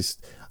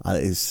just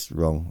it's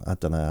wrong. I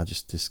don't know, I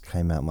just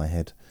came out of my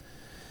head.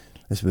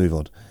 Let's move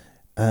on.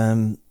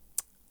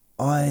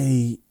 I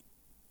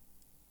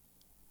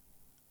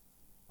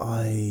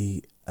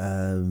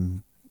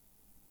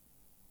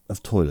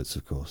of toilets,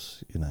 of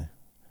course.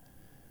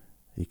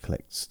 He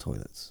collects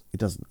toilets. He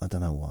doesn't. I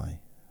don't know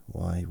why.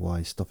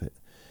 Why stop it?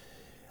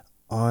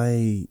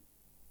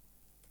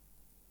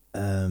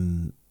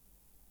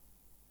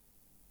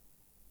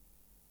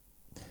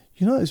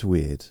 It's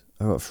weird.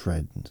 I got a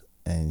friend,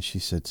 and she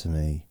said to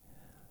me,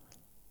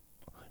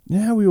 "You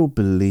know how we all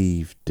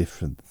believe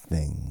different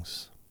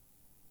things?"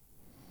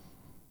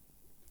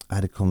 I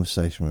had a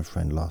conversation with a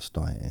friend last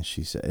night, and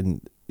she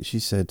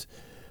said,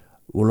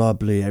 "Well, I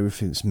believe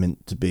everything's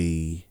meant to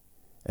be,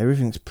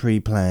 everything's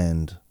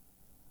pre-planned."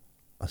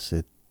 I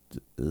said,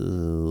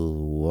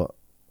 "What?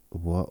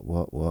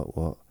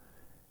 What?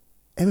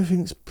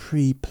 Everything's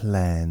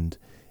pre-planned.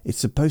 It's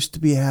supposed to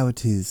be how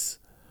it is."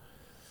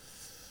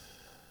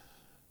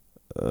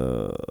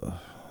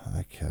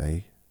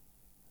 Okay.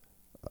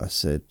 I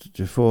said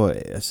before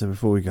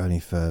we go any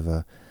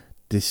further,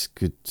 this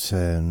could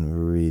turn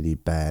really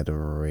bad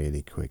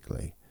really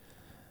quickly.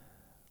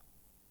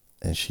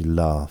 And she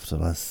laughed,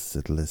 and I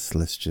said,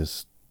 let's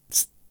just.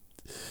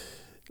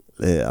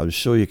 I'm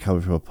sure you're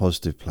coming from a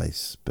positive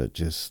place, but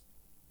just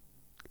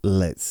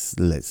let's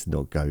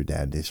not go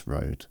down this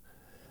road.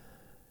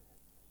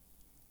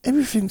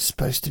 Everything's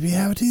supposed to be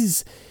how it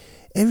is.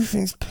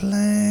 Everything's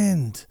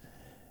planned.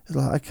 It's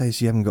like, okay,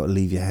 so you haven't got to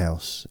leave your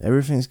house.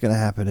 Everything's going to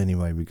happen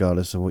anyway,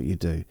 regardless of what you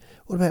do.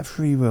 What about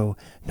free will?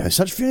 No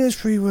such thing as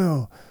free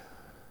will.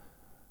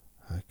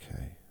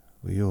 Okay,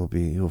 well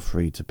you're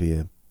free to be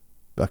a.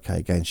 Okay,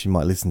 again, she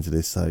might listen to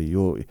this, so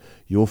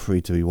you're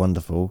free to be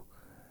wonderful,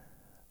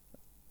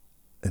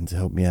 and to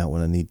help me out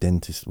when I need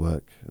dentist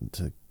work, and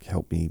to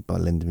help me by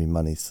lending me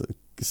money. So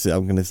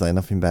I'm going to say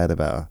nothing bad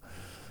about her,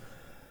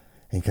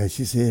 in case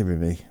she's hearing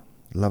me.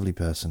 Lovely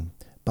person.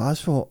 But I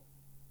just thought,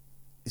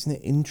 isn't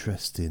it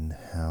interesting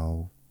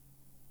how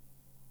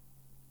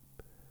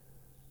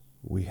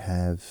we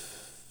have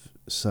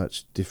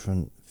such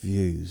different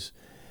views?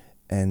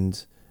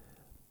 And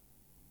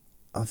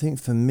I think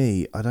for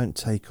me, I don't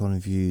take on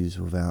views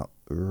without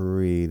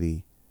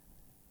really,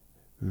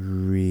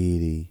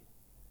 really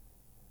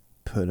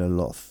putting a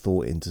lot of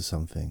thought into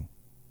something.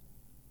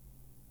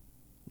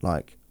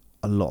 Like,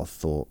 a lot of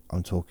thought.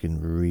 I'm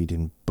talking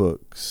reading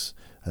books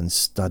and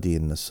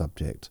studying the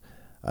subject.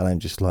 I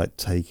don't just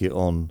take it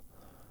on.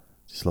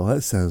 Just like,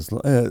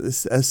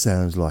 that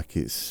sounds like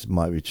it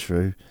might be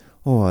true.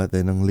 All right,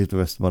 then I'm going to live the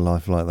rest of my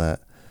life like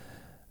that.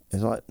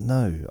 It's like,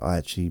 no, I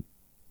actually,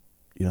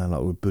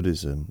 like with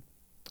Buddhism,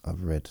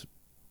 I've read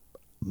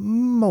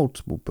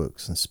multiple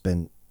books and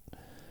spent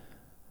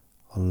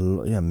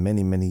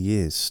many, many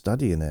years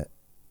studying it.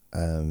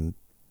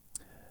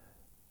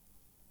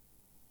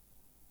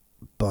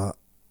 But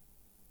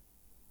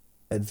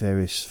at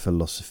various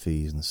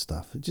philosophies and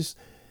stuff, it just...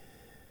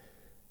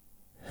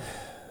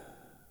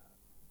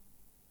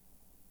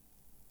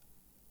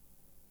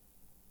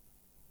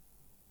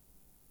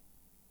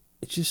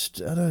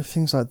 I don't know,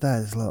 things like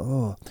that. It's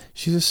like,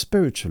 she's a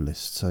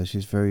spiritualist, so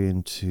she's very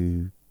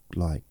into,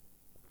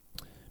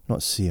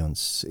 not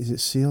seance. Is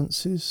it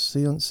seances?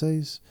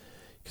 Seances?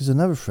 Because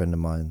another friend of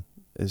mine,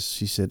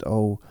 she said,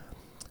 I'm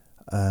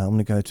going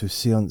to go to a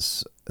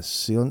seance. A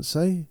seance?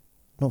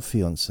 Not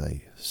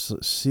fiance.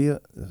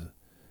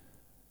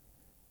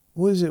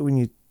 What is it when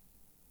you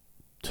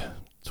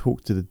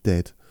talk to the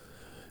dead?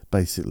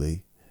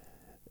 Basically,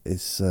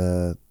 it's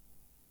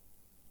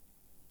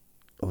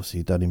obviously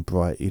you don't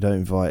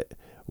invite.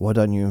 Why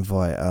don't you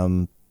invite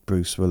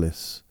Bruce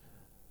Willis?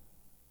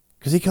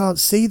 Because he can't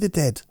see the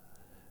dead.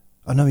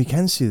 I know he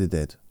can see the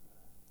dead.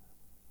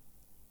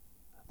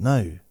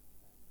 No,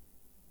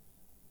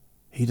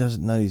 he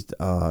doesn't know.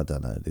 I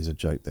don't know. There's a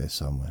joke there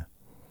somewhere.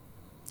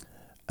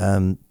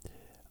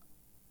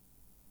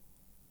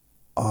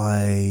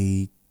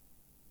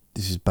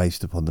 This is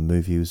based upon the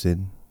movie he was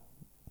in.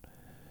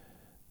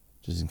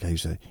 Just in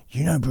case you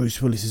say,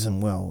 Bruce Willis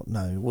isn't well.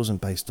 No, it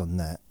wasn't based on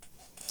that.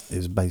 It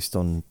was based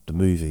on the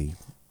movie.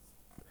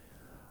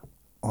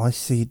 I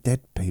see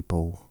dead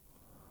people.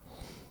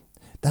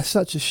 That's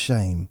such a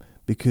shame,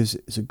 because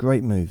it's a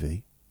great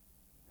movie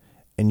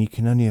and you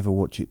can only ever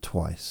watch it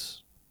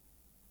twice.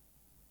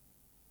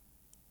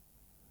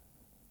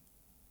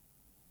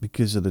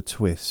 Because of the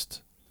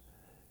twist.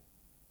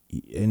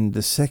 And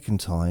the second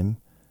time,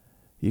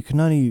 you can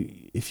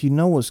only... If you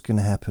know what's going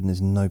to happen,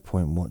 there's no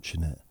point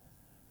watching it.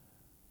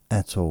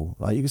 At all.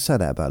 Like, you can say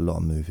that about a lot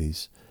of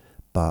movies,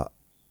 but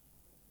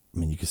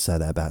you could say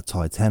that about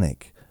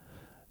Titanic.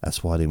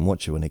 That's why I didn't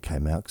watch it when it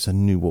came out, because I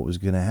knew what was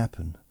going to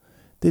happen.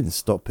 Didn't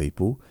stop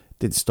people.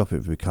 Didn't stop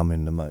it from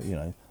becoming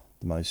the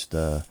most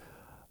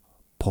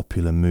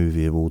popular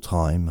movie of all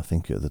time. I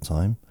think at the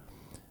time,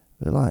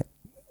 but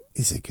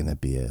is it going to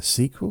be a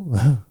sequel?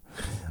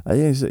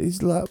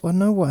 It's like, I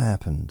know what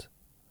happened.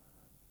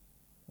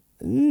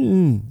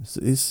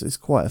 It's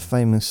quite a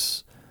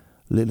famous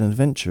little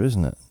adventure,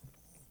 isn't it?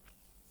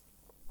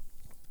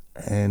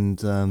 And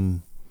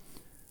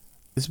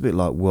it's a bit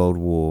like World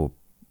War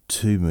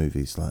II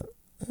movies,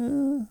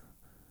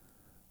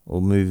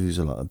 or movies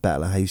like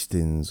Battle of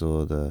Hastings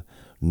or the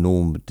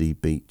Normandy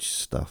beach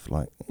stuff.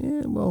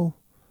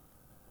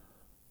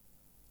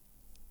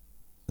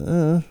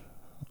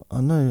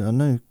 I know, I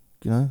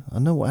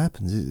know what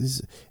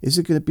happens. Is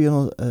it going to be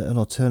an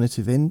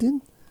alternative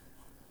ending?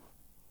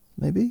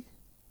 Maybe,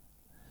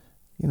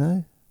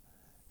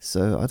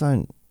 So I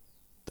don't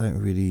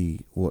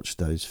really watch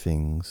those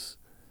things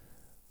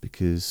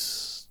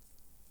because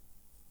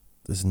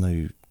there's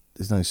no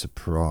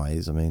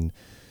surprise. I mean,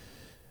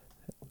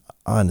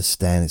 I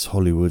understand it's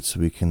Hollywood, so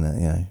we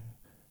can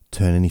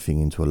turn anything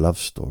into a love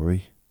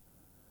story.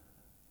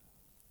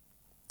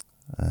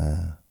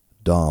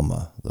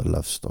 Dharma, the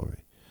love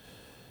story.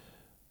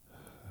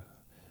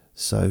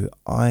 So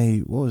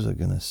what was I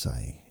going to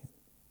say?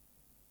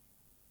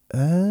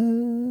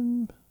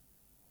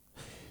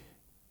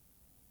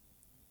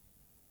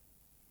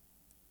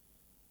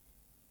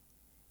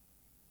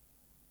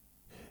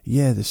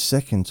 Yeah, the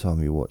second time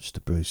we watched the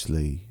Bruce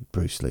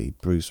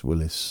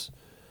Willis,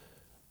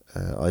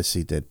 I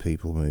See Dead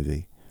People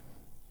movie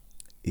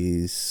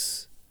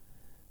is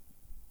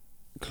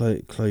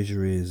close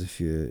your ears if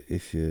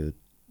you've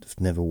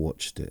never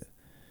watched it.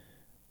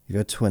 You've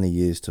had 20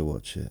 years to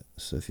watch it,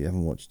 so if you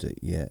haven't watched it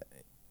yet,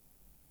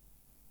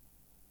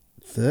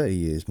 30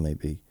 years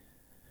maybe.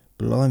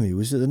 Blimey,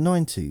 was it the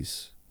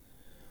 90s?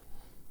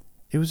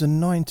 It was the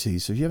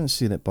 90s, so if you haven't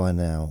seen it by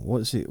now,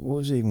 what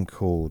was it even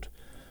called?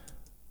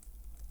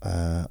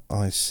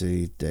 I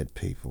See Dead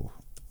People.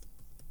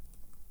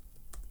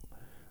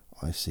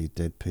 I See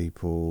Dead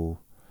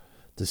People.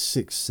 The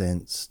Sixth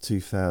Sense,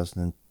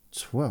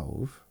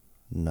 2012?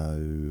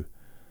 No, it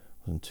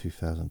wasn't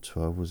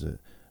 2012, was it?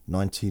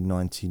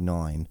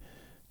 1999,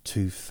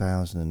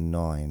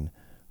 2009,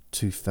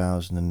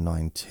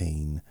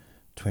 2019,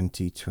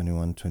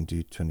 2021,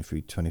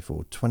 2023,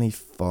 24,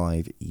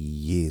 25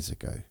 years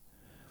ago.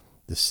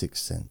 The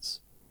Sixth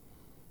Sense.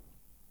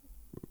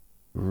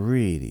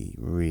 Really,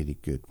 really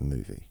good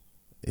movie.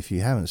 If you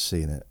haven't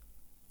seen it,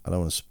 I don't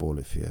want to spoil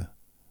it for you.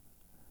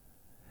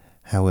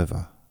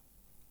 However,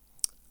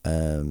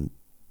 the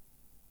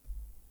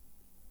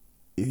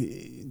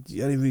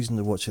only reason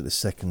to watch it the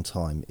second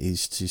time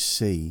is to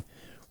see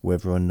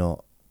whether or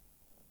not,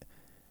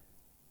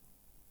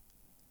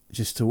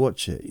 just to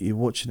watch it, you're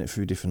watching it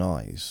through different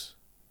eyes.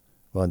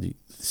 Well, the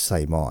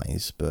same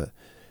eyes, but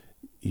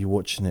you're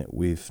watching it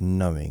with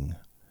knowing.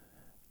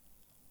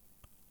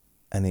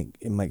 And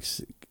it makes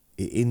it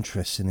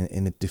interesting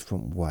in a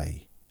different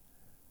way.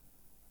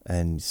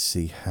 And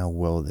see how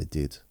well they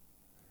did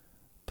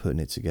putting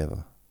it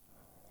together.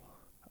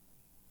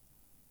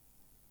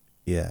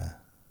 Yeah.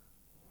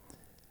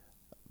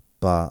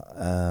 But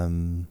I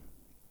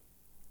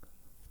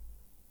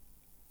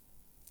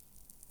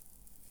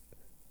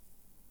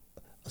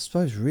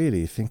suppose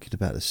really thinking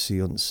about the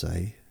seance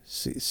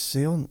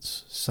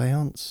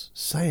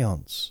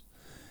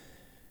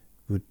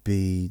would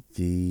be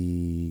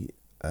the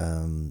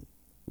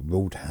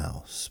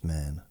Roadhouse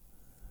man.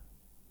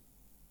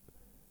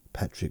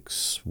 Patrick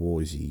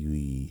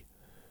Swayze,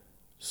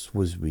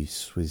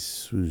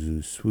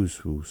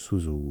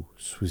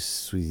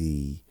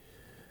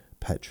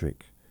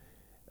 Patrick.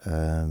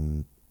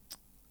 What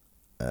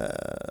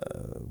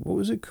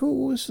was it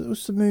called? What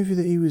was the movie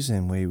that he was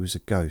in where he was a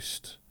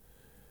ghost?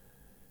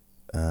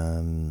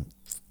 Oh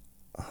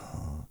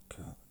God.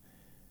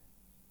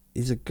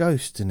 He's a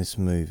ghost in this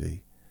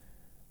movie.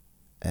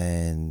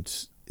 And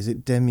is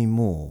it Demi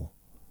Moore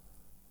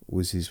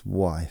was his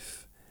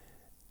wife?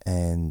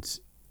 And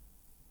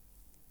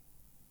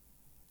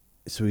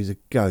so he's a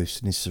ghost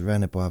and he's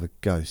surrounded by other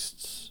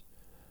ghosts.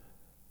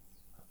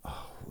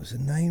 Oh, what was the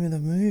name of the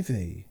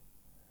movie?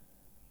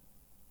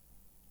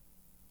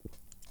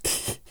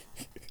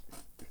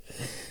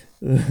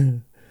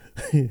 And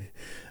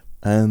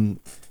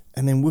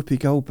then Whoopi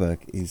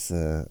Goldberg is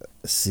a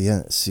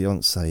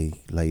seance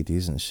lady,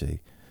 isn't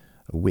she?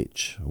 A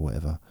witch or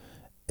whatever.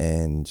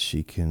 And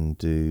she can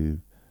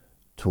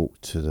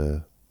talk to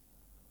the...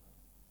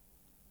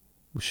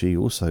 She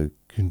also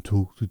can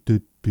talk to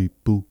dead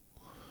people.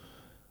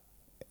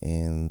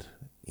 And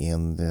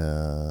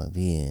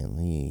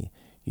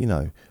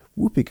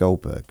Whoopi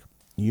Goldberg,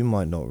 you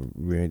might not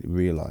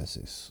realise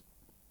this,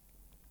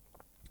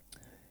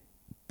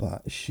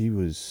 but she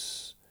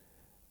was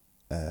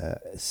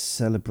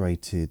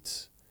celebrated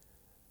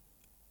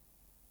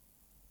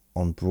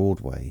on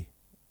Broadway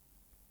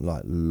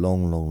like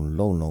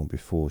long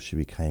before she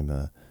became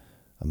a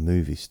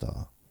movie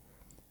star.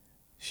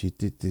 She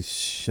did this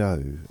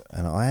show,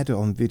 and I had it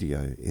on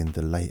video in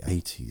the late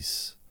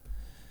 80s.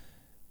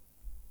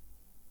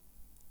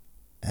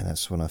 And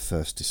that's when I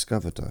first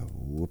discovered her.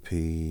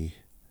 Whoopi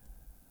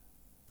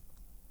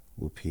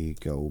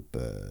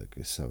Goldberg.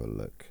 Let's have a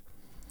look.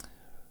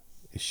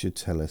 It should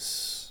tell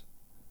us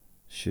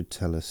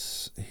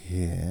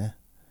here.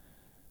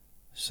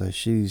 So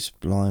she's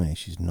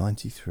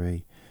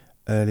 93.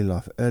 Early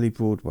life, early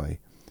Broadway.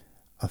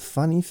 A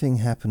funny thing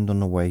happened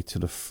on the way to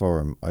the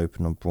Forum,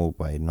 opened on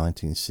Broadway in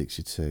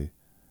 1962.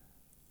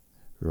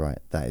 Right,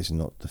 that is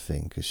not the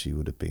thing, because she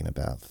would have been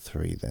about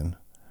 3 then.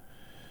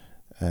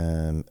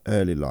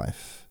 Early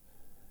life.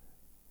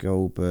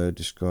 Goldberg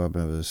described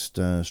her as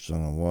stern,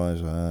 strong and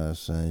wise.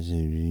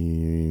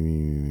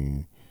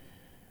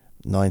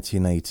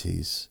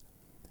 1980s.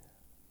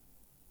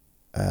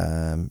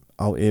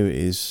 Oh, here it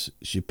is.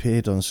 She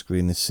appeared on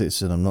screen as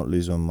Citizen, I'm Not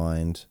Losing My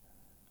Mind.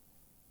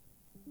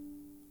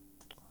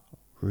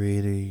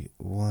 Really?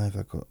 Why have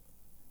I got...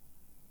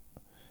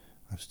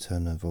 I have to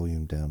turn the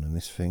volume down on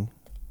this thing.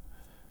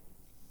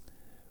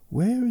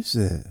 Where is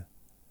it?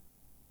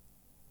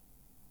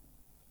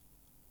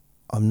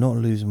 I'm Not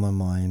Losing My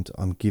Mind,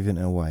 I'm Giving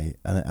It Away,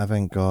 an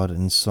avant-garde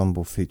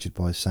ensemble featured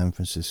by San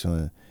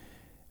Francisco.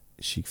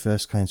 She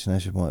first came to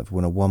national market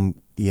when a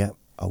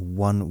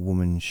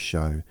one-woman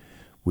show,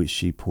 which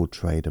she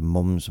portrayed. A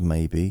Moms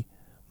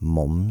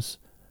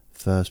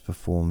first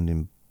performed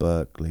in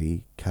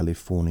Berkeley,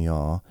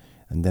 California,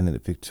 and then at the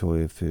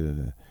Victoria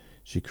Theatre.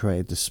 She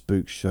created the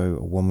Spook Show,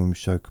 a one-woman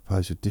show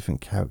composed of different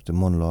character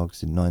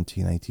monologues in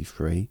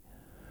 1983.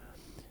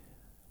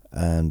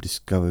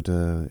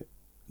 Discovered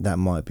that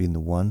might have been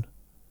the one.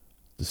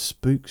 The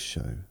Spook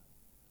Show.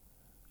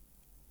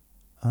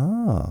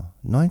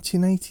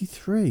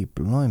 1983,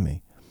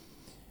 blimey.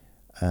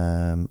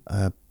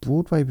 A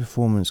Broadway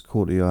performance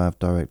caught the eye of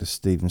director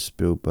Steven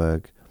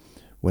Spielberg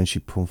when she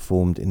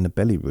performed in the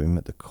Belly Room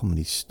at the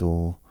Comedy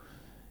Store.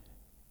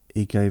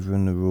 He gave her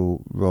in the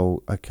role,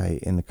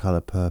 in The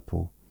Colour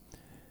Purple.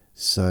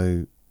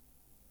 So,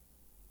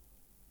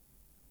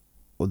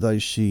 although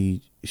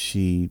she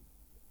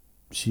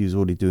was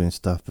already doing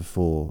stuff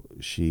before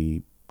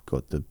she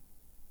got the...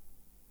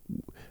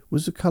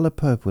 Was The Colour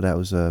Purple, that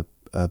was a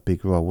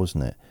big role,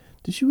 wasn't it?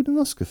 Did she win an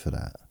Oscar for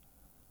that?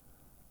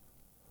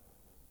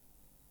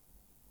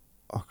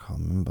 I can't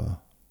remember.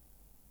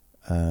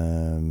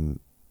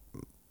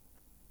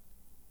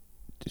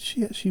 Did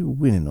she actually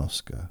win an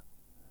Oscar?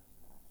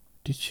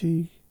 Did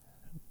she?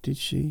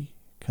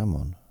 Come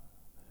on.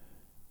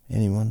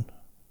 Anyone?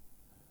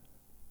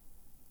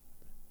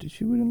 Did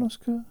she win an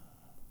Oscar?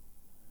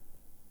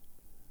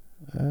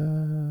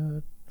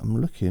 I'm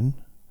looking.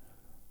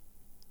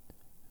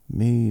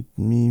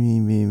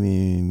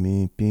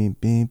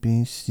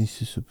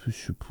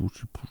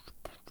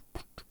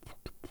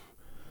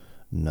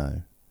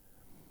 No.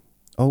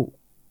 Oh.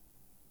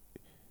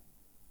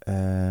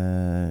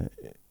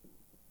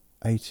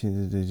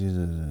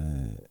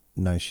 18.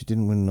 No, she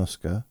didn't win an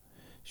Oscar.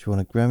 She won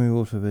a Grammy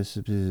Award for Best.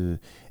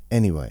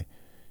 Anyway,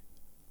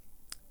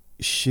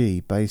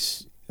 she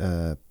based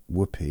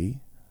Whoopi.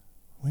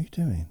 What are you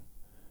doing?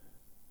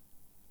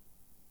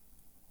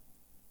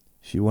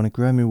 She won a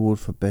Grammy Award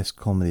for Best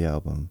Comedy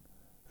Album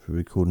for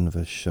recording of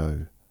her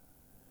show.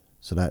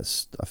 So I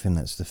think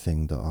that's the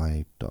thing that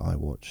I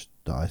watched,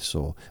 that I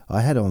saw. I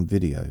had it on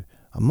video.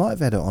 I might have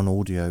had it on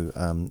audio,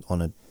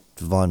 on a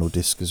vinyl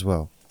disc as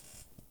well,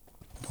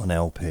 on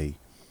LP.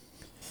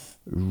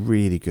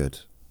 Really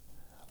good.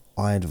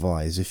 I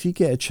advise, if you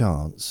get a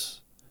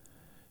chance,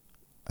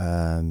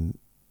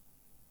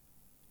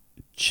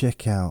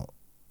 check out.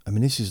 I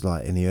mean, this is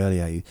like in the early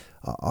 80s.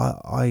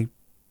 I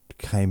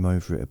came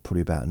over it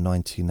probably about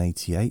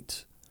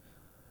 1988,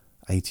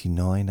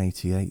 89,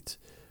 88.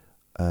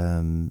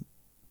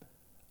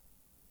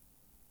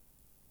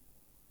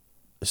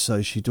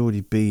 So she'd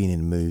already been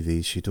in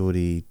movies. She'd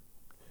already,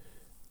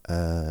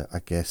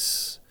 I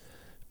guess,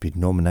 been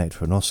nominated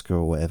for an Oscar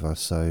or whatever.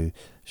 So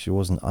she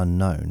wasn't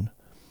unknown.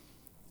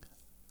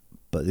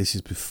 But this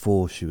is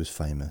before she was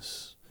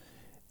famous.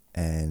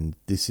 And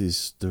this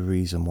is the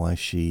reason why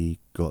she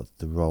got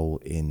the role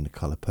in The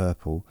Colour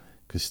Purple.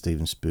 Because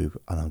Steven Spielberg,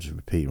 and I'm just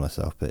repeating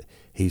myself, but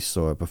he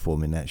saw her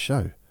perform in that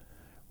show.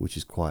 Which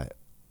is quite,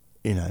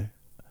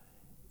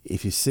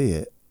 if you see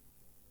it,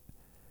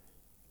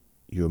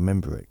 you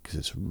remember it, because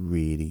it's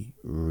really,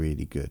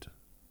 really good.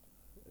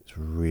 It's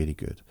really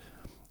good.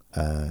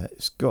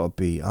 It's got to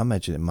be, I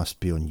imagine it must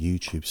be on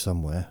YouTube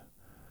somewhere.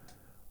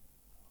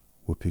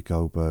 Whoopi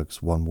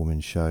Goldberg's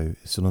one-woman show.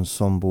 It's an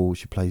ensemble.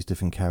 She plays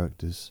different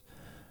characters.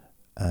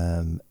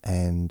 And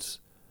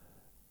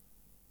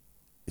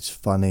it's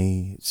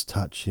funny, it's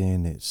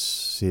touching, it's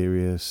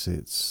serious,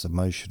 it's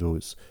emotional.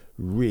 It's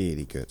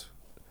really good.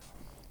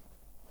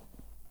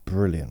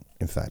 Brilliant,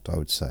 in fact, I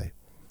would say.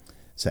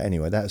 So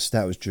anyway,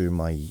 that was during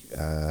my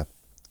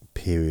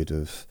period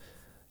of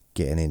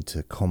getting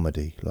into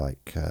comedy,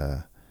 like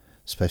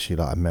especially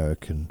like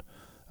American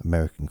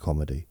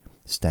comedy,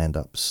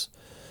 stand-ups,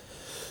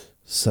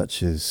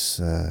 such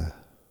as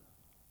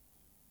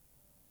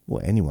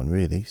anyone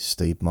really,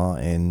 Steve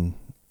Martin,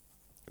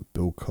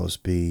 Bill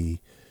Cosby,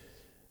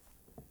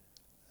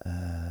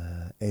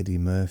 Eddie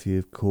Murphy,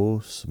 of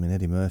course. I mean,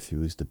 Eddie Murphy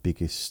was the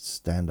biggest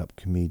stand-up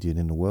comedian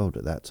in the world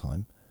at that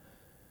time,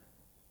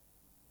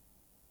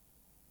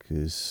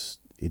 because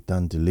he'd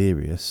done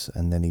Delirious,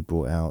 and then he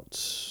brought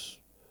out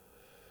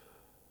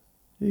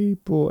the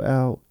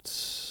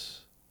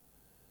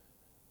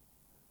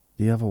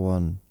other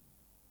one.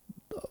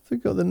 I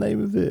forgot the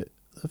name of it.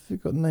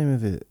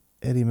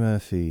 Eddie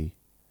Murphy.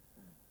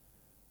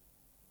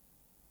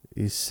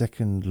 His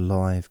second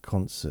live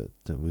concert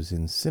that was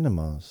in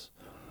cinemas.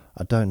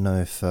 I don't know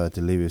if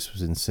Delirious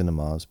was in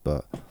cinemas,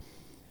 but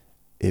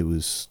it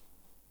was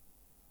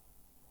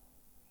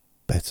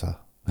better.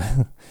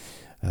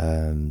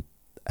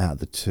 Out of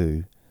the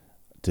two,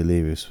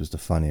 Delirious was the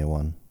funnier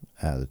one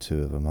out of the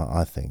two of them,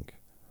 I think.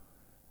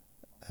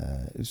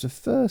 It was the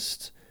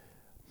first.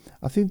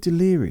 I think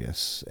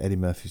Delirious, Eddie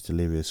Murphy's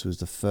Delirious, was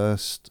the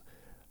first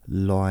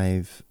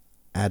live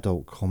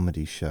adult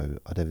comedy show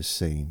I'd ever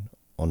seen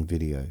on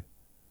video.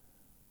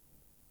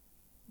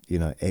 You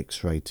know,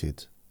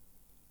 X-rated.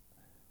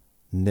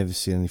 Never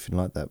seen anything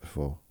like that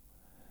before.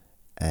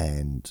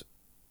 And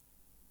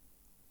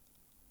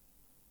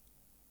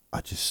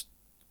I just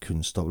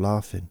couldn't stop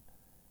laughing.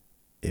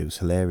 It was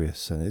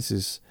hilarious. And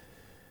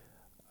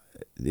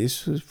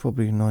this was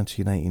probably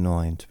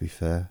 1989, to be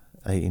fair.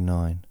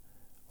 89.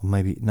 Or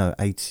maybe, no,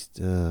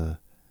 88,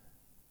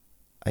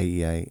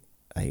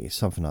 80,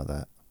 something like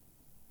that.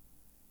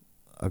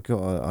 I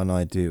got an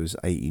idea it was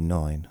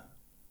 89.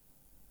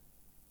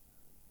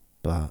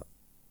 But,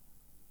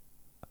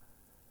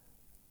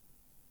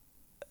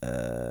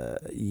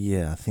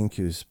 yeah, I think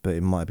it was, but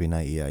it might have been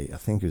 88. I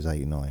think it was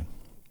 89.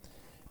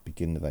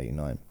 Beginning of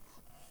 89.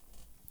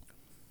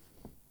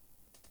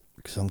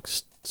 Because I'm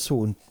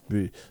sort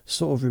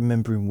of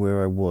remembering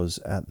where I was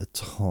at the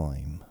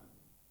time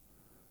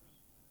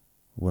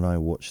when I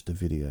watched the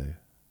video,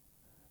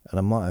 and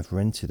I might have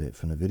rented it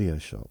from the video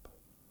shop.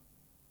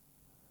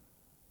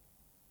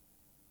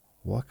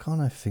 Why can't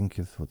I think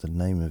of what the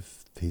name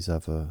of his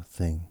other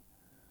thing?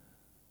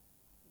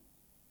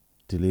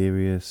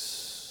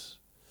 Delirious.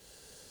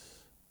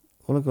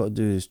 All I've got to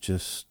do is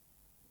just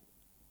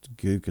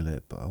Google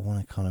it, but I want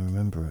to kind of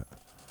remember it.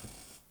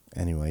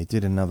 Anyway, he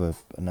did another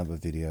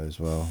video as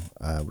well,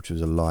 which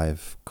was a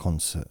live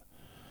concert,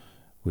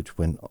 which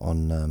went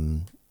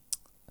on.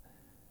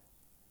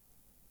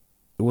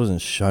 It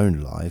wasn't shown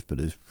live, but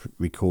it was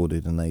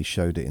recorded, and they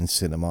showed it in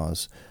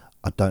cinemas.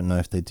 I don't know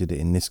if they did it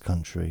in this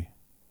country,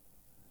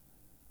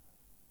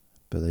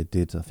 but they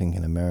did, I think,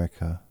 in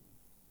America.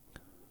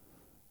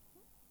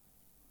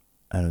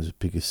 And it was the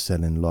biggest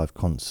selling live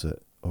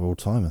concert of all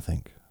time, I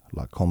think,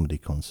 like comedy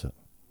concert.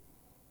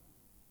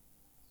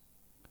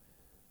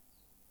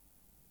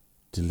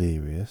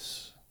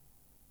 Delirious.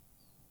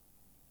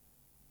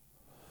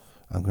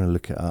 I'm going to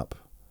look it up.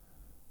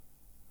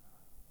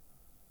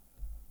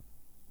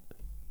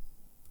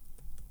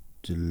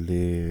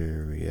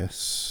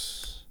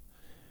 Delirious.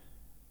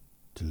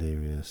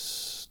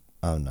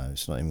 Oh no,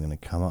 it's not even going to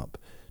come up.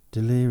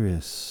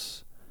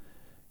 Delirious.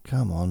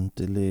 Come on,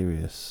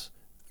 Delirious.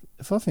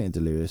 If I think of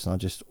Delirious, I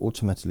just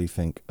automatically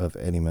think of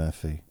Eddie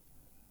Murphy.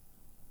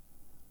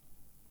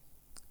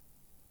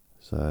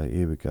 So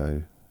here we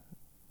go.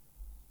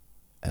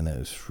 And it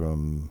was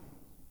from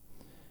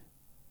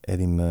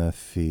Eddie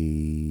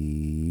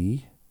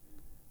Murphy,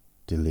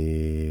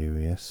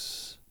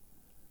 Delirious.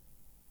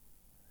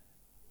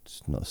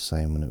 It's not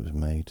saying when it was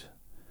made.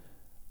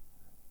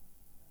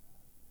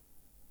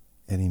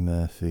 Eddie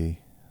Murphy,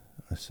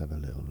 let's have a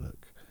little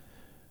look.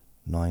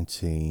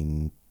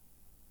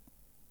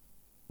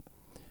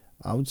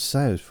 I would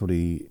say it was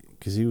probably,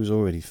 because he was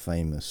already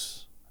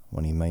famous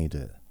when he made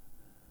it.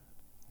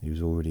 He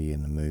was already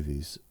in the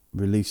movies.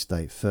 Release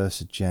date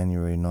 1st of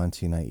January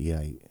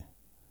 1988.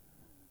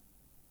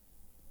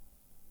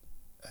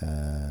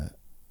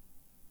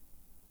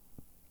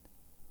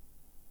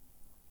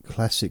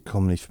 Classic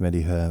comedy from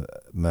Eddie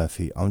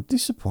Murphy. I'm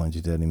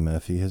disappointed Eddie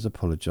Murphy has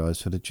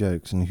apologised for the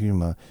jokes and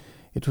humour.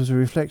 It was a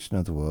reflection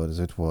of the world as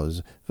it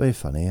was. Very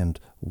funny and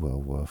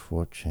well worth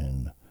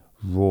watching.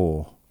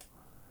 Raw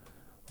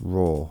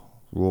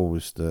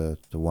was the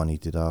one he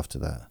did after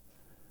that.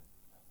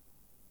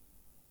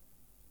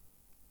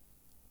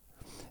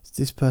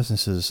 This person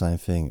says the same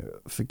thing.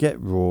 Forget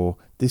Raw.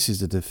 This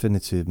is the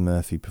definitive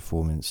Murphy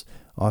performance.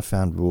 I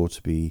found Raw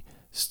to be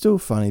still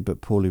funny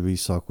but poorly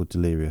recycled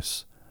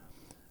Delirious.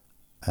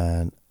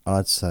 And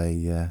I'd say,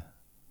 yeah,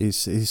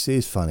 it's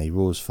funny.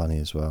 Raw's funny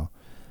as well.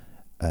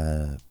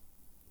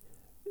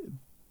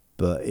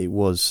 But it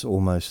was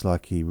almost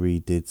like he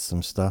redid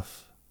some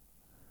stuff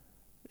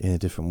in a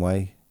different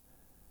way.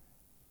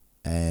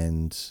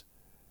 And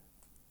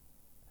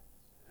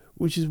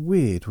which is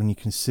weird when you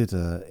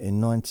consider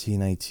in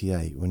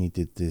 1988, when he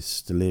did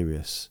this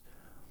Delirious,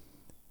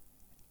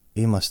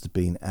 he must have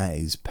been at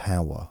his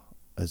power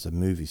as a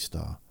movie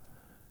star,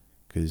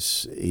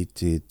 because he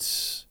did.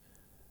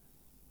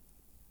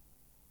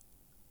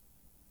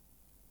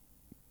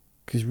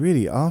 Because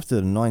really, after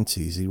the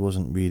 90s, he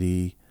wasn't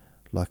really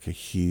like a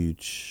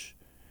huge.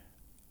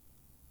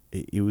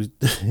 He was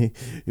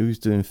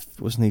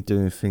wasn't he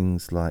doing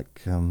things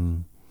like?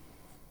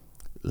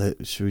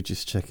 Should we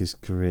just check his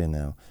career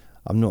now?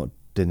 I'm not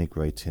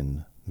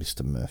denigrating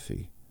Mr.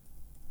 Murphy,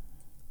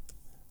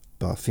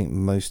 but I think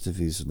most of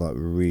his like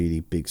really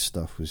big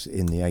stuff was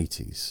in the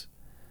 80s.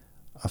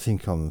 I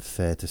think I'm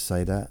fair to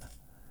say that.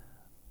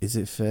 Is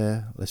it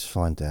fair? Let's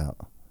find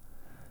out.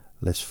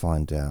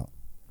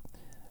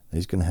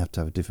 He's going to have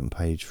a different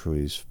page for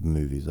his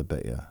movies, I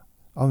bet you.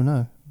 Oh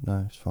no,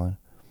 it's fine.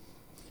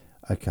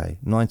 Okay,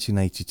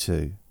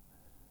 1982,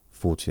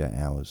 48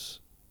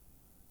 Hours.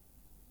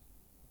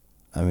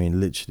 I mean,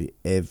 literally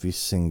every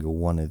single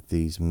one of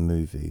these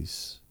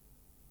movies.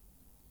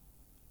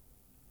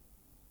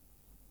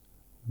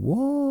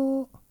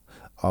 What?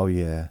 Oh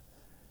yeah.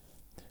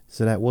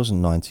 So that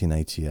wasn't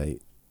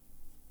 1988.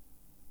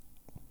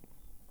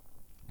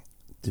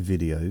 The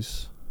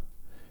videos.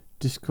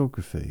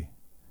 Discography.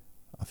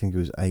 I think it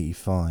was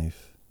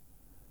 85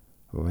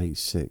 or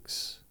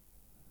 86.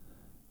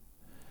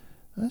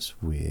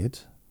 That's weird.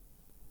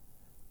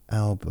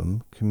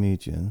 Album,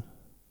 Comedian,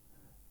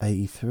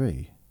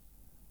 83.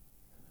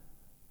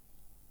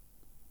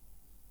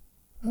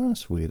 Oh,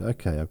 that's weird.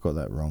 Okay, I got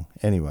that wrong.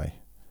 Anyway,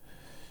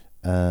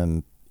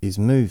 his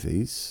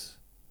movies,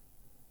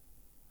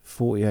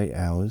 48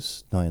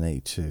 Hours,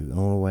 1982, and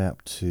all the way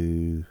up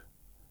to,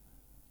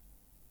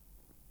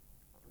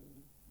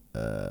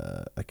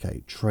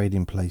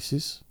 Trading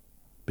Places,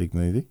 big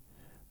movie.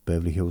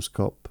 Beverly Hills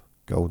Cop,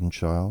 Golden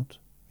Child,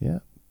 yeah.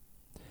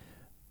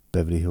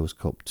 Beverly Hills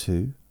Cop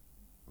 2,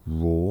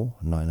 Raw,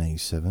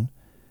 1987.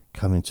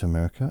 Coming to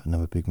America,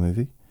 another big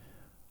movie.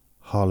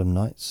 Harlem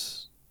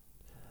Nights,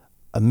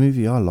 a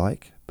movie I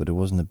like, but it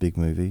wasn't a big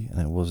movie,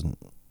 and it wasn't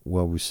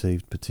well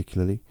received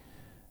particularly,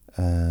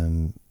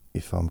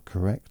 if I'm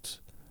correct.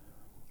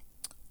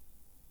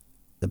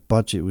 The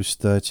budget was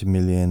 30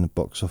 million,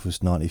 box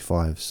office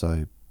 95,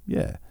 so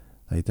yeah,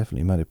 they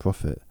definitely made a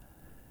profit.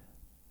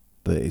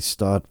 But it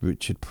starred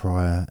Richard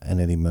Pryor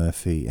and Eddie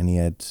Murphy, and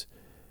it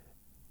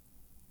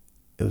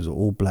was an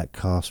all black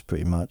cast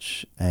pretty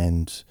much,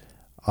 and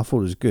I thought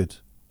it was good.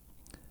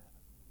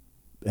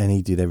 And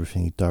he did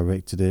everything. He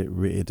directed it,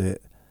 written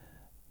it,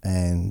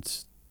 and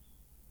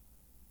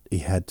he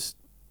had,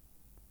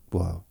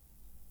 well,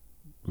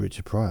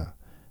 Richard Pryor,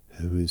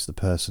 who is the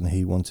person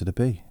he wanted to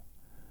be.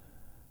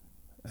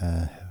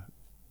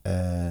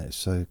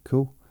 So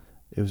cool.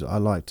 I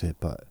liked it,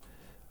 but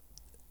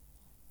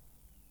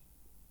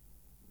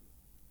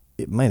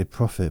it made a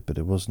profit, but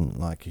it wasn't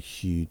like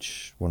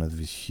one of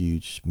his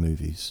huge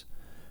movies.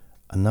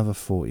 Another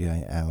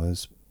 48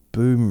 Hours,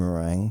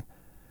 Boomerang.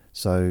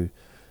 So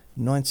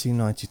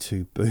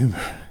 1992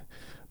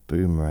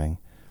 Boomerang.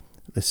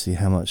 Let's see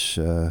how much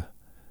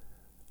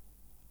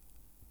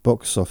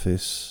box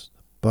office,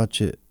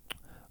 budget.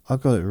 I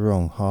got it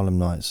wrong. Harlem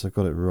Nights. I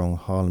got it wrong.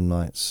 Harlem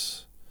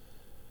Nights.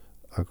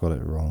 I got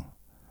it wrong.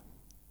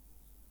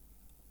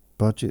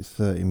 Budget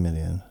 30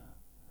 million.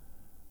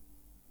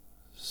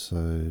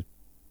 So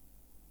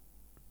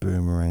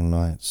Boomerang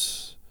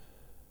Nights.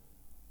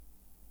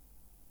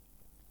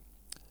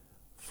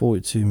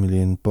 42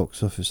 million.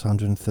 Box office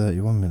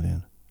 131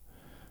 million.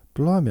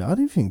 Blimey, I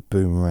didn't think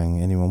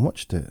Boomerang anyone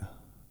watched it.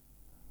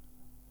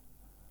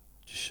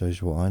 Just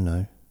shows you what I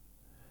know.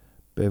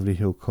 Beverly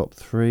Hills Cop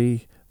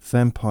 3,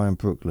 Vampire in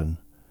Brooklyn.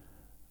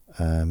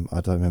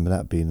 I don't remember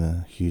that being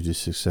a hugely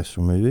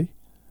successful movie.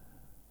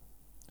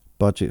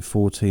 Budget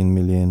 14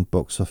 million,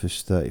 box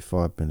office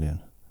 35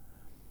 million.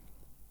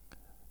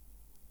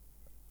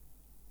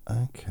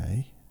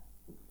 Okay.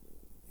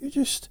 You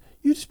just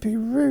be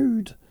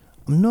rude.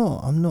 I'm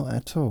not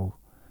at all.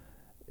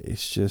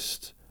 It's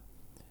just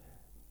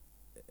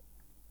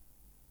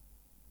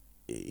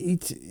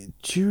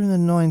during the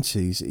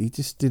 90s, he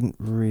just didn't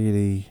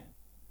really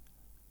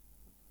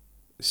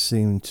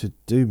seem to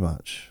do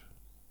much.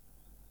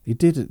 He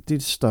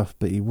did stuff,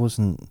 but he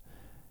wasn't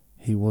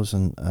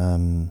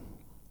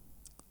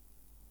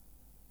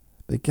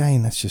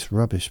again, that's just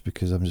rubbish,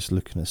 because I'm just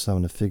looking at some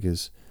of the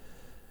figures.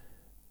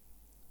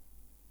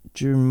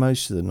 During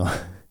most of the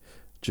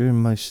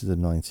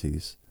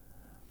 90s.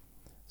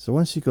 So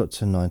once he got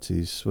to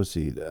 90s, what's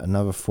he,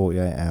 another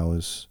 48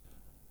 Hours.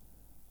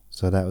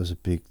 So that was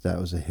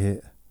a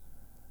hit.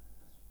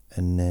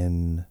 And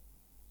then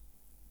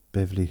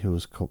Beverly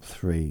Hills Cop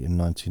 3 in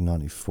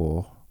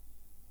 1994.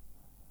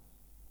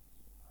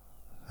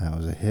 That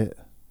was a hit.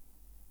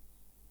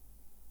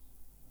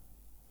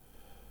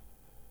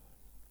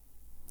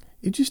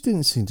 It just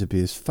didn't seem to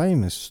be as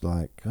famous,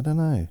 like, I don't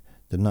know,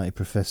 The Nutty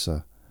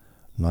Professor,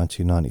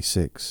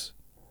 1996.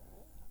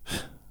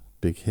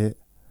 Big hit.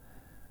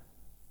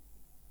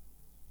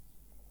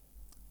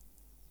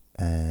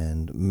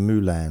 And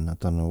Mulan, I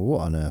don't know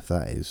what on earth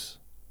that is.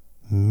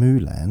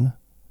 Mulan?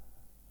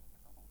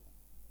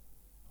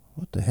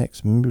 What the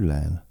heck's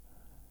Mulan?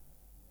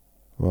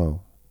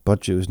 Well,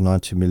 budget was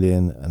 90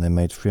 million and they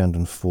made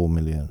 304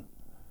 million.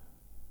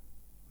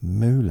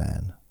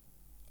 Mulan?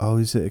 Oh,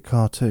 is it a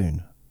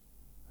cartoon?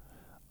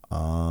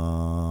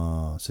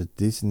 Ah, it's a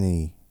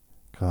Disney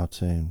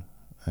cartoon.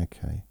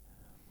 Okay.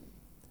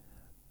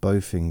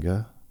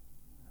 Bowfinger.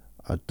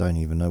 I don't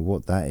even know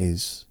what that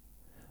is.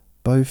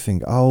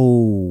 Bowfinger.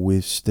 Oh,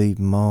 with Steve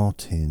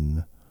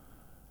Martin.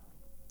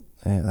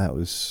 Yeah, that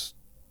was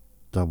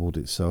doubled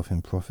itself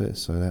in profit.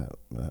 So that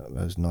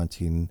was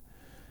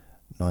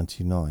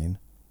 1999.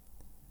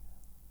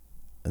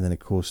 And then, of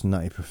course,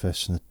 Nutty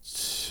Professor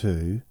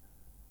 2,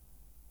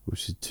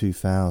 which is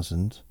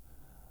 2000.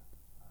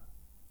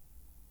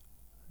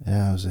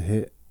 Yeah, it was a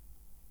hit.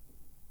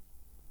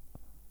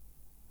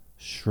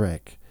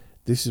 Shrek.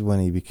 This is when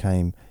he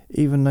became,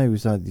 even though he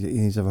was in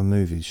his other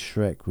movies,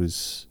 Shrek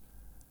was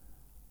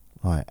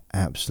like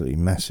absolutely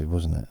massive,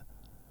 wasn't it?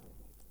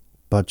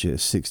 Budget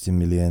of 60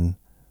 million,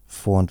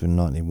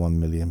 491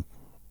 million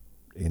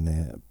in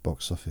the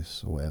box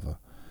office or whatever.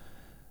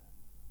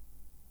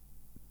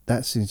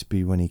 that seems to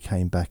be when he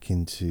came back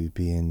into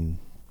being,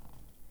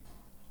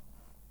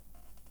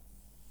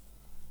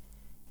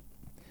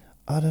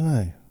 I don't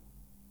know.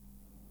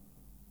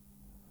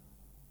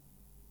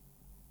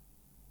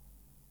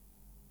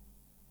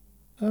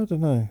 I don't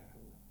know.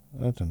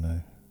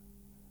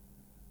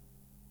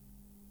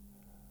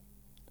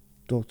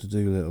 Doctor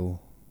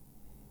Dolittle.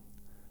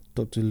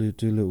 Doctor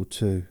Dolittle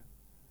 2.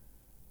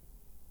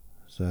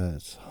 So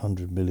that's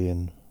 100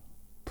 million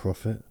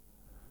profit.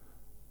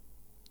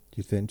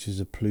 The Adventures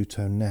of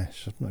Pluto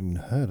Nash. I've not even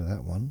heard of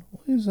that one.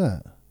 What is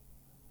that?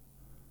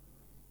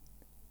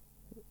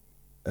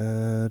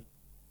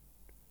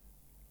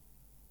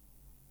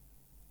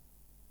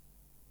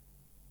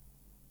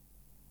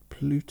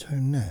 Pluto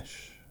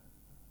Nash.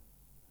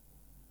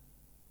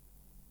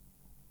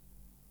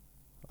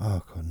 Oh,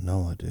 I've got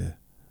no idea.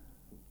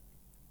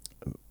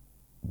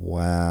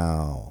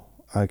 Wow.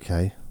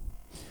 Okay.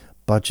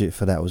 Budget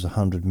for that was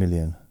 100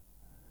 million.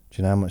 Do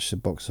you know how much the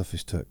box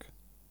office took?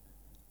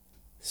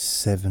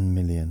 7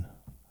 million.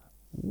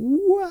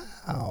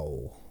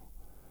 Wow.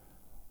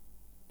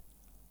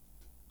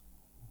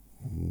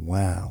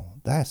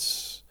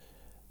 That's...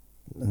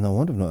 No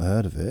wonder I've not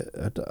heard of it.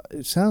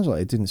 It sounds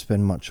like it didn't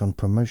spend much on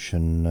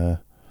promotion.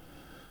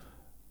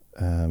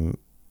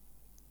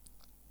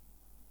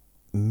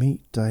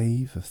 Meet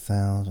Dave,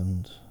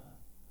 1,000.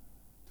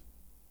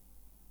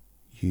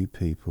 You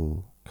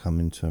people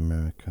coming to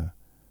America.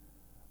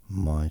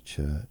 My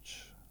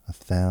church.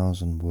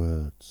 1,000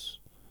 words.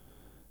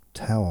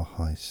 Tower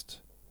Heist.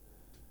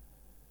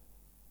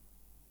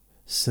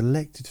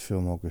 Selected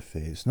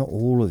filmography. It's not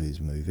all of his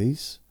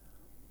movies.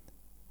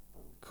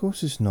 Of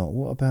course it's not.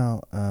 What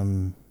about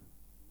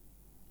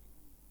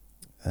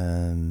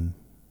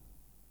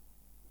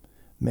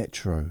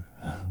Metro?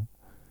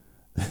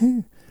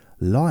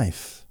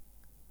 Life.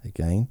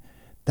 Again.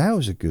 That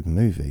was a good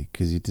movie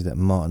because he did that.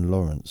 Martin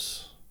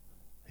Lawrence.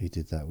 He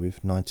did that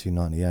with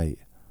 1998.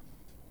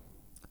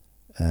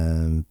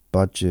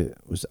 Budget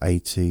was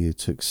 80. It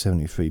took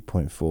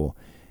 73.4.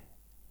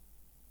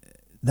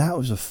 That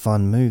was a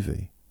fun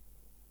movie.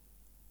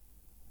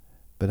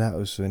 But that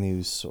was when he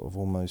was sort of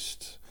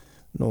almost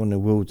not in the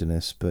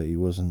wilderness, but he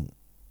wasn't.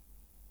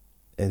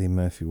 Eddie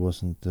Murphy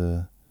wasn't.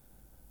 Did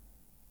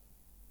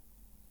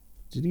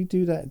he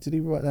do that? Did he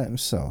write that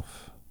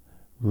himself?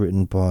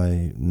 Written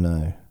by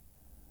no.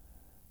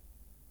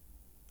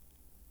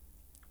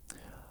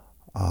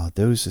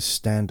 There was a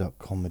stand-up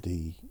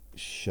comedy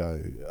show.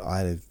 I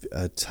had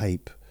a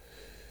tape,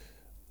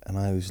 and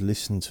I was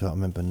listening to it. I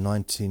remember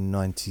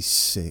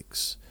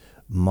 1996,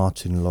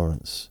 Martin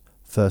Lawrence.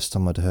 First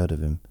time I'd heard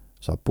of him,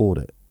 so I bought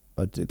it.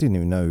 I didn't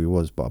even know who he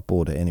was, but I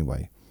bought it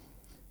anyway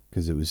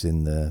because it was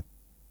in the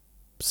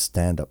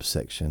stand-up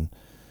section.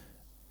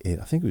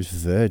 I think it was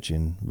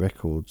Virgin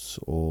Records,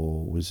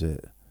 or was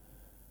it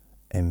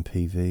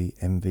MPV,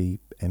 MVP?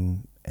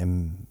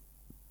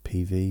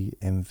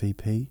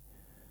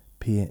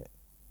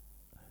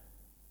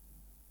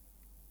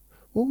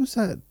 What was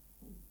that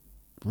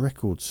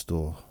record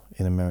store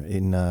in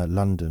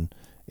London,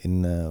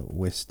 in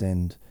West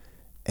End?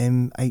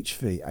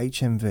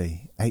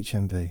 HMV.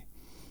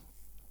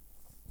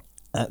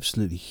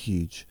 Absolutely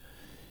huge.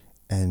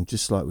 And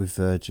just like with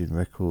Virgin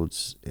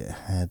Records,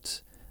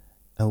 it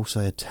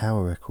also had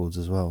Tower Records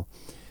as well,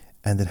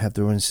 and they'd have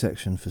their own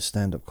section for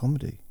stand-up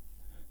comedy,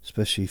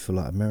 especially for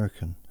like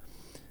American.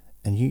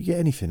 And you get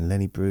anything: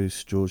 Lenny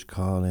Bruce, George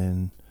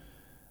Carlin,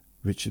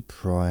 Richard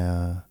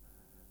Pryor,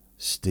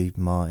 Steve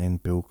Martin,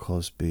 Bill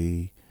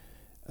Cosby,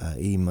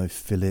 Emo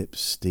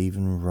Phillips,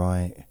 Stephen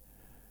Wright,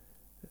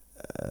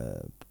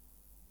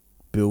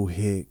 Bill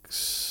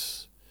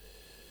Hicks.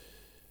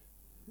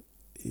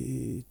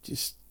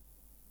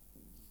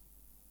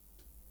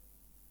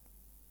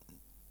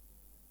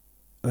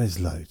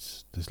 There's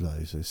loads.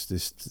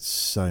 There's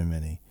so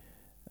many.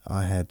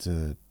 I had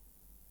a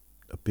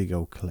big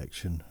old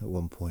collection at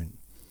one point.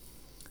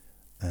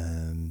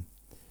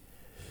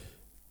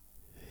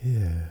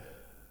 Yeah.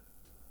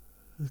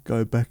 Let's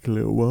go back a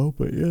little while,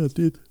 but yeah, I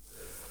did.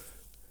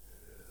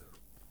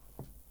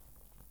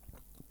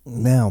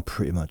 Now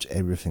pretty much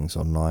everything's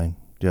online.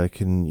 You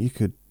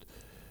could,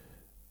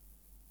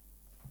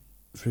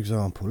 for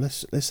example,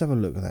 let's have a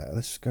look at that.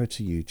 Let's go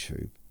to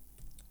YouTube.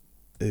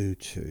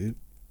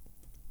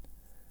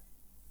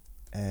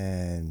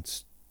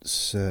 And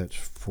search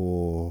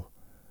for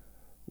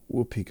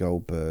Whoopi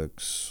Goldberg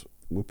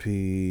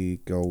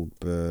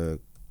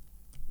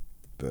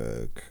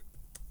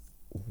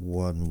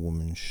one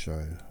woman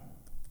show.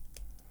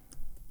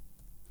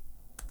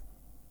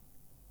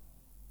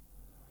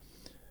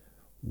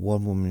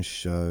 One woman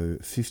show,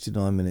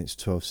 59 minutes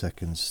 12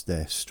 seconds.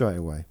 There, straight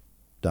away,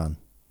 done.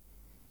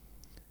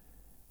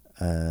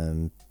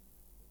 I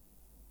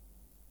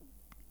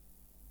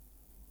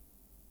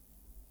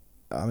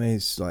mean,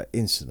 it's like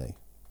instantly.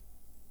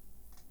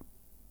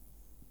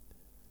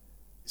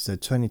 So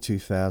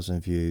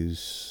 22,000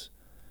 views,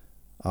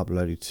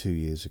 uploaded 2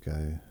 years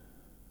ago.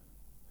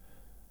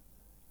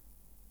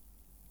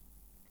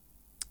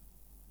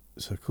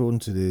 So according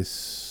to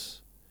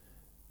this,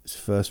 it's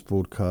first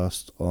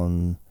broadcast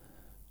on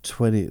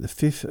the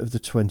 5th of the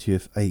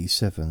 20th,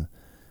 87.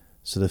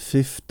 So the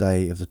 5th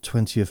day of the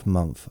 20th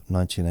month,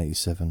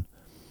 1987.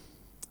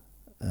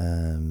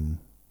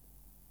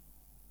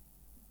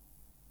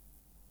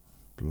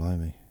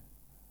 Blimey.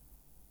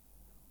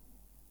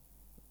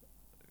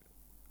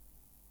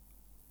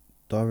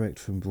 Direct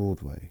from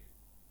Broadway.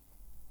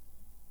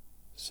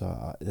 So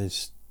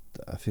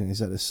I think, is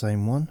that the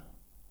same one?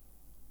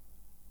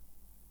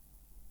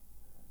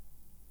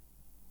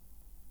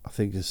 I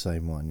think it's the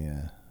same one,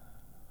 yeah.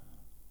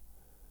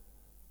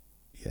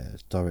 Yeah,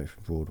 it's direct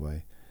from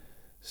Broadway.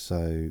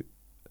 So,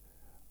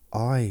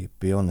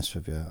 be honest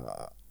with you,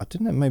 I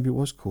didn't know, maybe it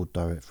was called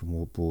Direct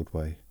from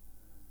Broadway.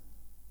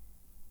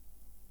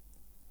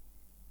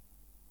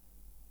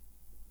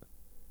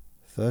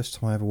 First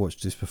time I ever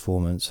watched this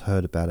performance,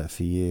 heard about it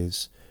for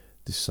years.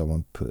 This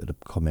someone put in a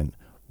comment.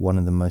 One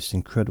of the most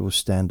incredible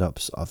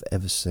stand-ups I've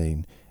ever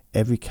seen.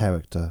 Every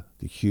character,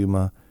 the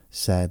humour,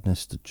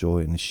 sadness, the joy,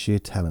 and the sheer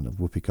talent of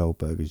Whoopi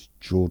Goldberg is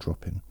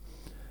jaw-dropping.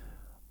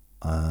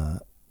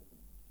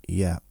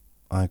 Yeah,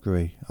 I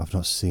agree. I've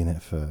not seen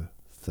it for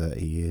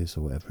 30 years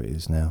or whatever it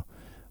is now,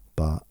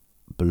 but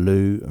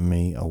blew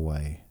me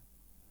away.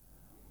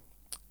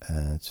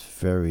 It's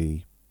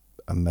very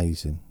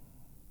amazing.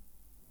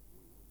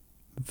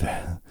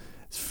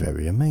 It's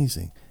very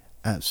amazing,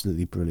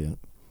 absolutely brilliant.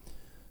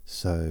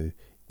 So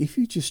if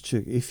you just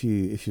check, if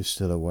you're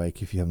still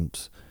awake, if you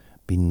haven't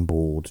been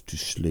bored to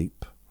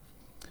sleep,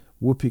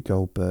 Whoopi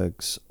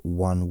Goldberg's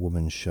one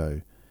woman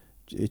show,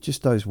 it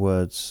just, those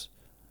words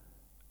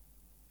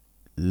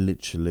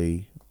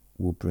literally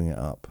will bring it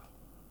up.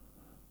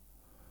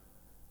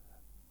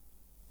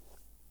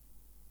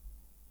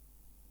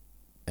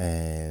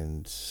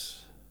 And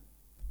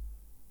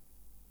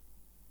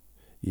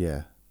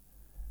yeah,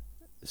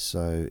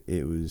 so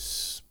it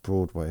was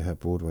Broadway, her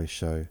Broadway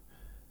show.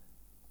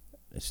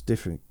 It's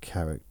different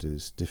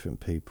characters,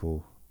 different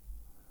people.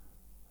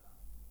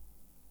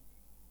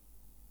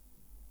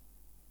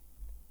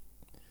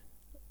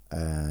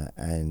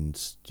 And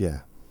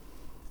yeah,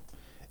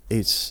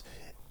 it's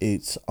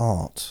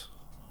art,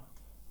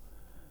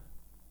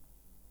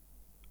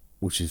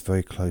 which is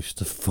very close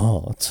to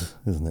fart,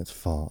 isn't it?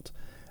 Fart.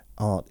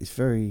 Art is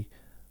very,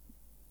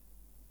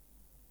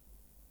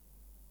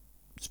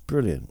 it's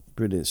brilliant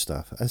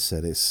stuff. As I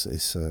said, it's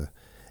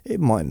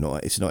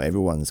not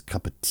everyone's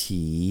cup of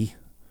tea,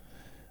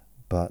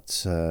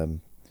 but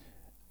and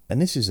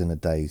this is in the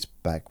days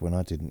back when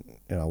I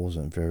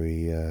wasn't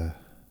very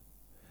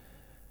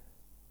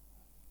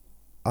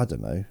I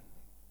don't know,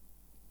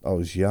 I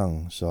was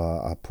young, so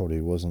I probably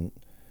wasn't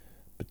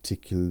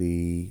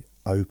particularly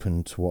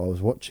open to what I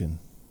was watching,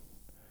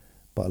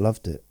 but I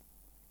loved it.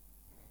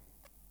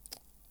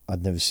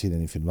 I'd never seen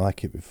anything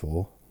like it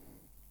before,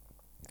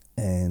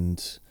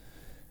 and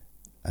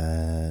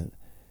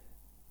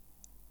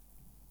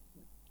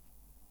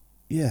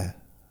yeah,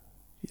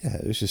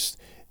 it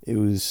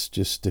was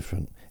just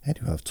different.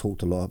 Anyway, I've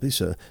talked a lot.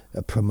 It's a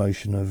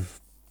promotion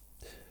of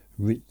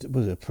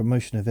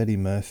Eddie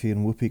Murphy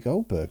and Whoopi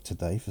Goldberg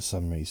today for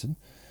some reason.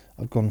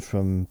 I've gone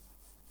from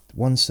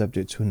one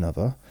subject to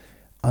another,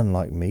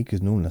 unlike me,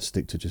 because normally I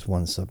stick to just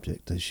one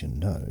subject, as you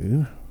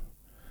know.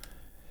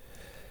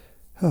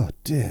 Oh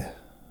dear.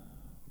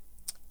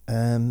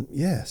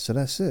 Yeah, so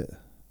that's it.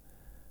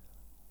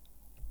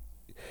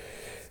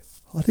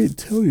 I didn't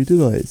tell you,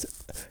 did I?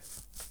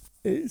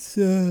 It's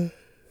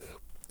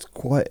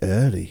quite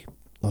early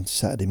on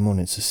Saturday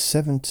morning. It's the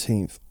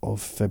 17th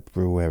of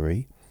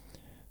February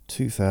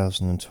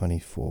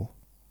 2024.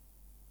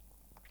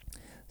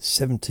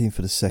 17th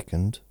of the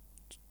 2nd,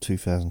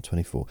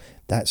 2024.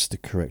 That's the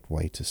correct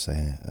way to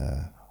say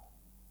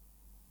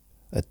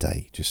a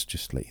day, just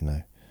to let you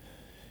know.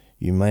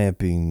 You may have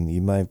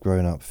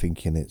grown up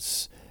thinking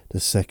it's the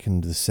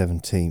 2nd of the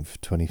 17th,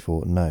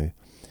 24. No,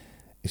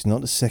 it's not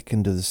the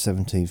 2nd of the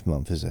 17th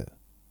month, is it?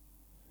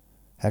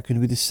 How can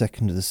it be the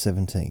 2nd of the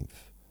 17th?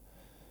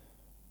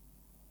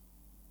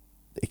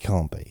 It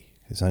can't be.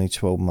 There's only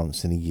 12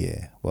 months in a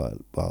year. Well,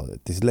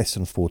 there's less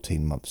than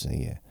 14 months in a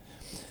year.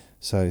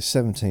 So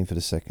 17th of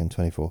the 2nd,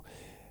 24.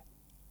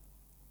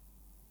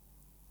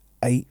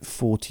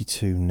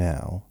 8:42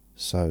 now.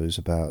 So it's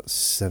about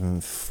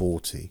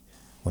 7:40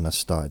 when I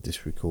started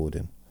this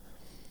recording.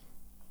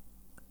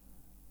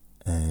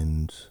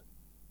 And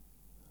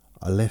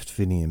I left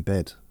Vinny in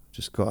bed.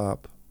 Just got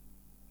up,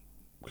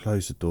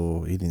 closed the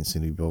door. He didn't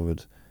seem to be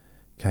bothered.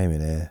 Came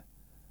in here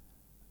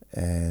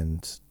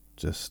and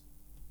just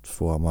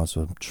thought I might as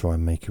well try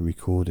and make a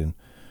recording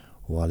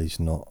while he's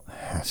not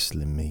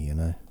hassling me, you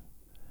know.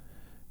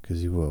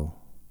 Because he will.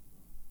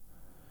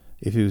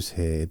 If he was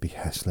here, he'd be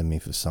hassling me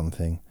for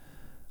something.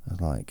 I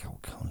was like, oh,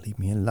 can't leave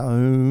me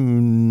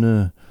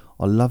alone.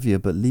 I love you,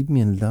 but leave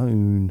me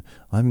alone.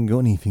 I haven't got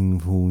anything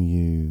for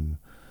you.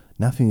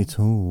 Nothing at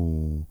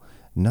all.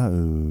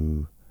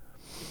 No.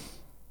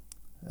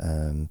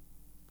 I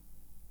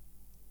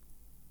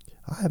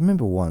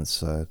remember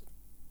once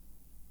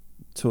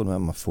talking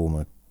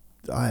about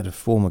I had a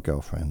former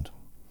girlfriend,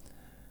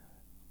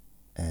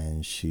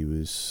 and she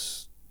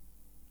was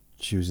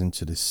she was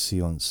into this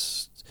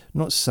seance,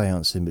 not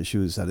seancing, but she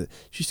used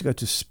to go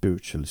to a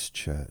spiritualist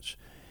church.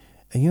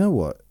 And you know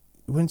what?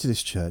 We went to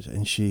this church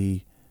and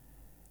she,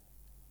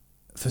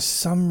 for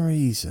some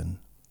reason,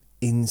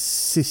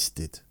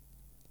 insisted,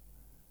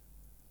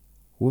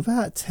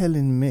 without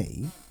telling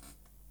me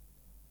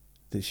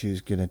that she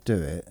was going to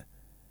do it,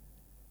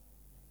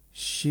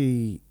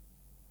 she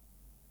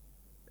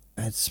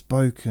had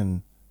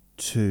spoken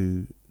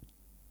to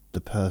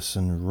the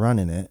person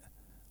running it,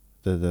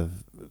 the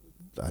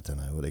I don't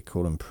know what they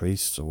call them,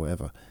 priests or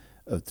whatever,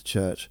 of the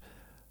church,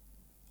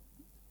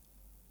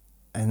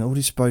 and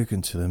already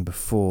spoken to them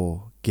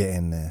before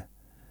getting there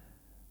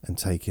and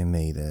taking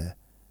me there.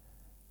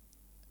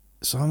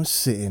 So I'm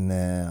sitting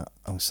there,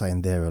 I'm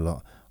saying there a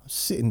lot, I'm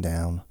sitting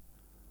down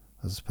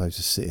as opposed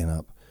to sitting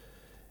up,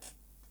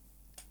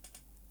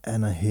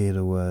 and I hear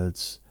the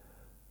words,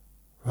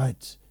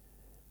 right,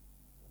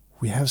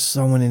 we have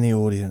someone in the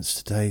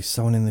audience today,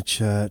 someone in the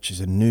church, he's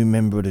a new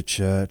member of the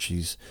church,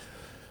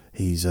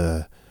 he's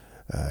a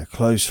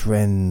close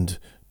friend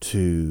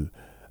to,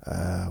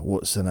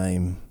 what's the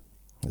name,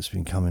 that's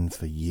been coming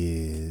for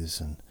years,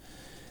 and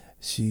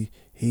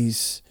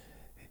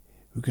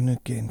we're going to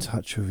get in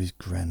touch with his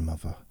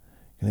grandmother,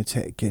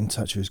 get in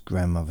touch with his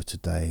grandmother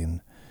today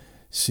and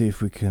see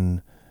if we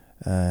can,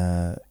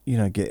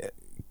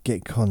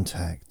 get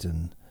contact,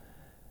 and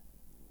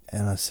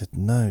I said,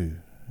 no.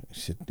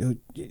 She said,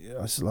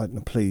 I said, like,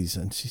 no, please.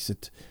 And she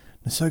said,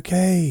 it's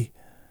okay,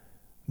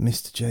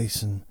 Mr.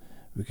 Jason,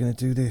 we're going to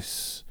do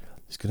this,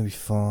 it's going to be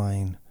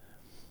fine.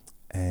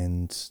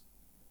 And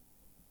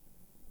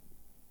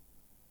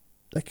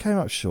they came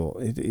up short.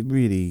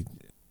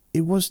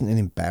 It wasn't an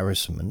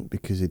embarrassment,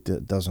 because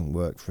it doesn't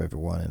work for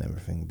everyone and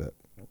everything, but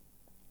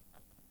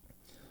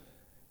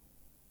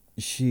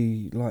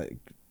she, like,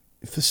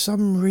 for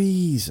some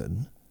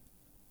reason,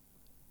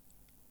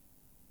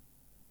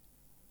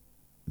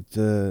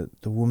 the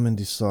woman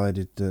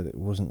decided that it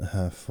wasn't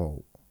her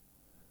fault,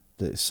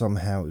 that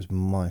somehow it was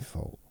my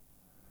fault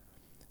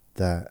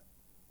that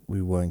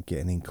we weren't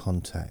getting in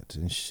contact.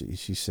 And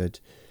she said,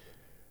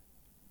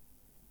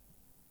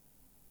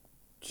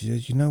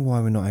 you know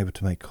why we're not able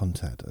to make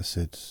contact? I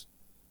said,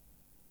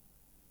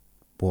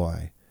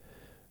 why?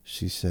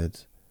 She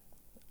said,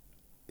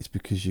 it's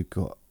because you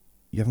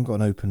haven't got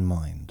an open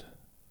mind.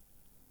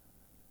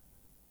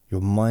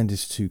 Your mind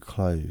is too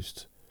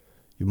closed.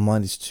 Your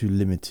mind is too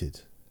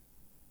limited.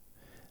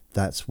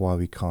 That's why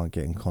we can't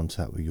get in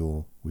contact with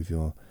your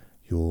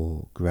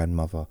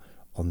grandmother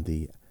on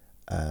the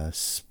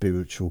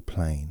spiritual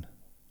plane.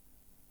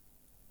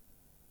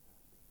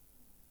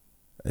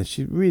 And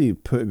she really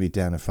put me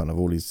down in front of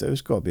all these.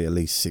 There's got to be at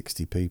least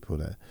 60 people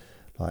there.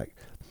 Like,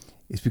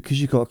 it's because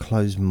you've got a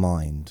closed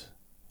mind,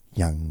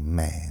 young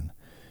man.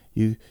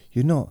 You're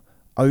not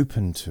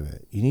open to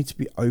it. You need to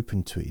be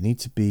open to it. You need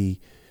to be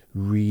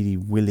really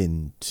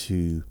willing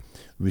to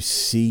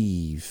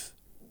receive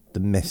the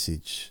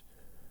message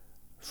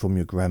from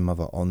your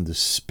grandmother on the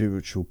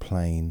spiritual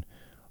plane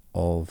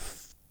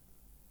of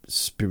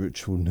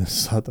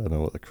spiritualness. I don't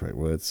know what the correct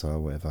words are,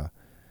 whatever.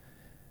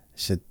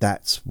 She said,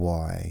 that's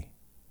why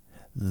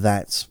we're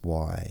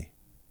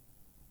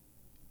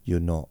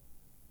not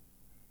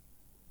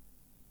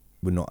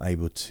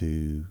able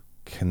to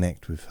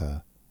connect with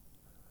her.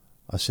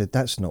 I said,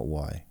 that's not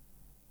why.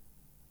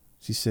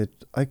 She said,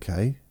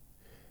 okay,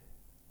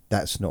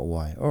 that's not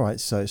why. All right,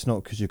 so it's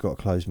not because you've got a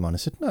closed mind. I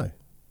said, no,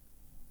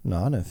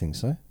 I don't think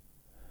so.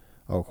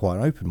 I've got quite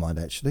an open mind,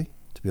 actually,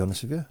 to be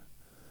honest with you.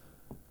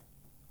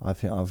 I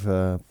think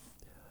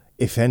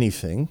if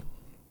anything,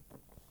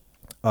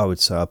 I would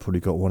say I've probably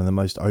got one of the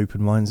most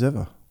open minds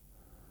ever.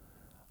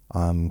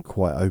 I'm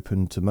quite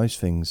open to most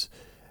things.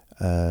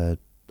 I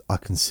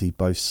can see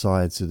both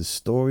sides of the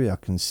story. I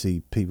can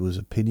see people's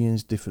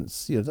opinions, different.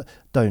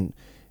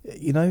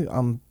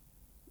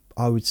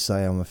 I would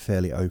say I'm a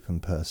fairly open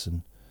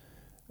person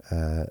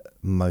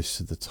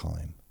most of the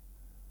time.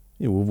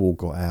 We've all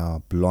got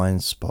our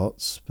blind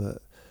spots,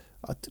 but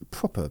I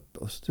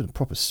was doing a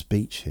proper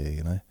speech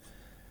here,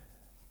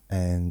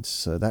 and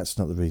so that's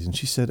not the reason.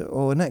 She said,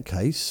 in that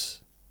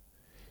case,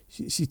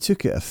 she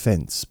took it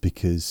offence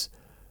because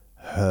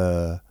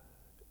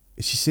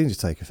she seemed to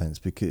take offence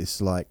because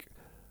it's like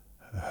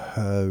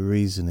her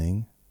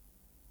reasoning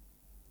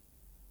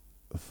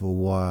for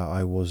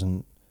why it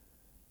wasn't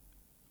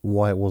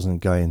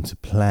going to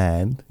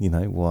plan,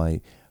 why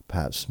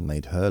perhaps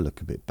made her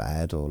look a bit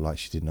bad or like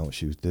she didn't know what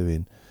she was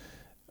doing.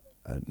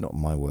 Not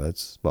my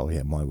words,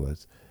 my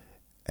words.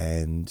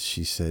 And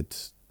she said,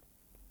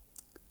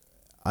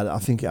 I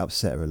think it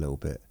upset her a little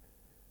bit.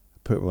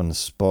 Put her on the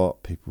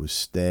spot. People were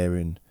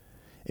staring.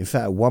 In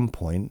fact, at one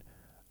point,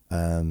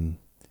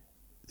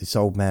 this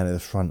old man at the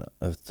front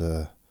of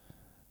the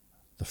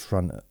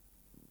front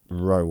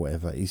row,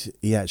 whatever,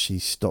 he actually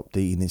stopped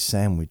eating his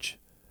sandwich,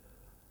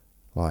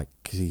 like,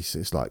 because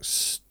he's like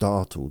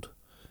startled.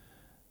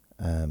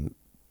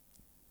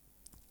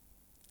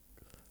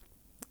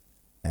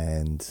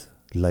 And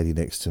The lady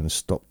next to him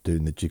stopped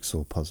doing the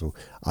jigsaw puzzle.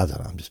 I don't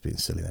know, I'm just being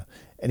silly now.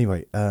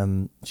 Anyway,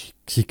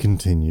 she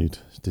continued.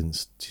 She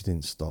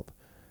didn't stop.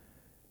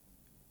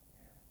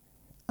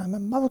 I'm a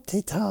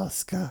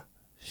multitasker,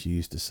 she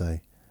used to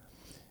say.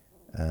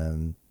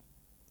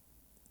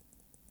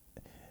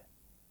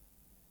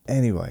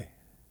 Anyway,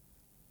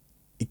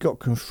 it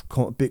got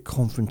a bit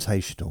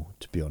confrontational,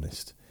 to be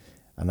honest.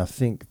 And I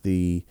think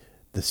the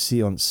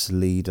seance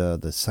leader,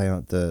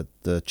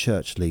 the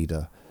church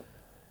leader,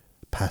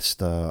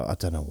 pastor, I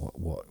don't know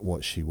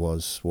what she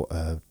was, what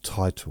her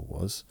title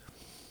was.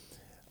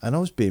 And I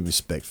was being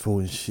respectful,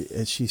 and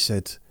she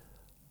said,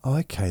 "Oh,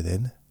 okay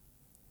then,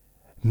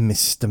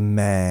 Mr.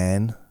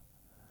 Man."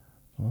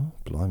 Oh,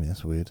 blimey,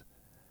 that's weird.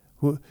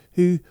 What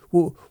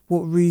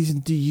reason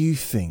do you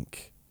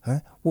think?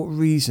 Huh? What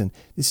reason?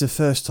 This is the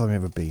first time I've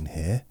ever been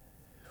here.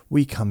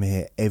 We come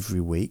here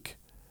every week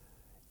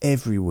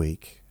of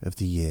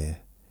the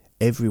year,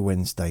 every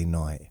Wednesday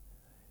night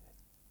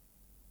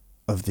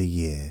of the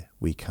year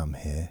we come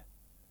here.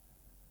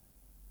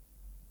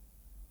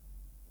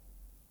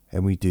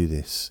 And we do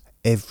this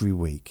every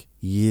week,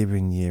 year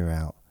in, year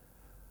out.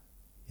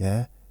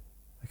 Yeah?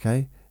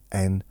 Okay?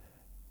 And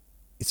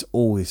it's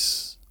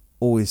always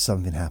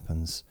something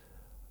happens.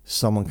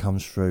 Someone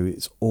comes through,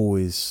 it's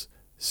always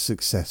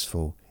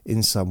successful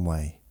in some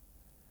way.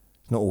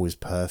 It's not always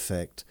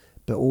perfect,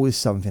 but always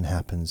something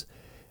happens.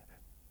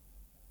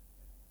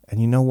 And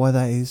you know why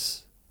that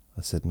is?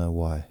 I said, no,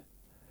 why?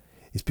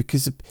 It's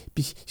because,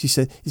 she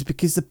said, it's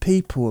because the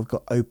people have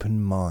got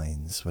open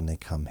minds when they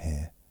come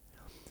here.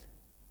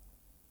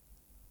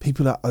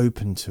 People are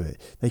open to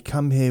it. They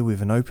come here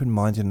with an open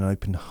mind and an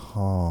open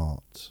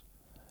heart.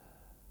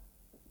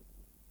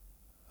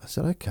 I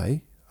said,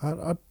 okay,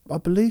 I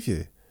believe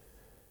you.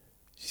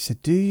 She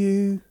said, do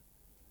you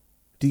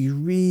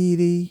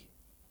really?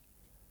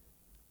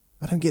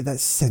 I don't get that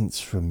sense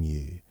from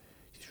you.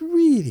 She's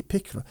really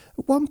picking.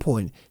 At one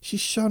point, she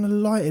shone a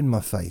light in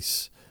my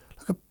face,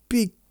 like a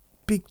big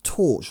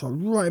torch, like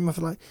right in my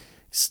face. Like,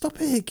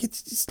 stop it!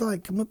 It's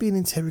like I'm not being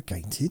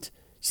interrogated.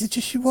 She said,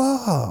 yes, you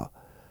are.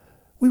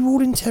 We're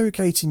all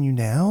interrogating you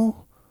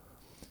now.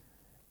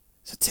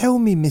 So tell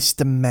me,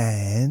 Mr.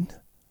 Man.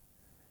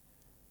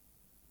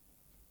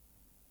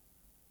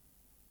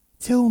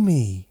 Tell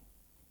me.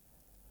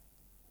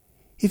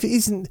 If it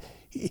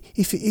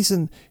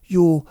isn't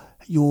your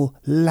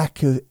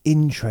lack of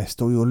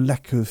interest or your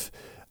lack of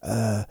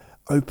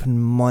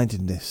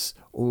open-mindedness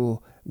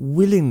or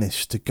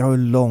willingness to go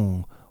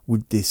along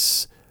with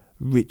this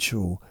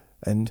ritual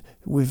and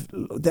with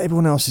that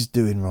everyone else is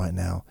doing right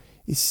now,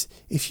 if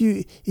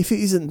it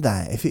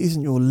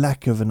isn't your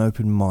lack of an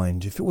open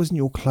mind, if it wasn't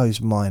your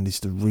closed mind is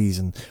the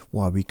reason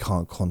why we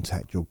can't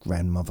contact your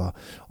grandmother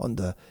on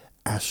the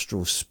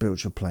astral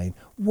spiritual plane,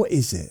 what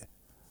is it?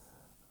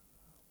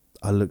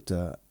 I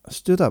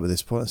stood up at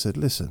this point and said,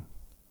 listen,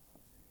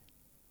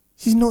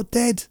 she's not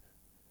dead.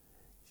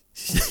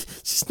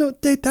 She's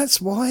not dead,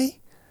 that's why.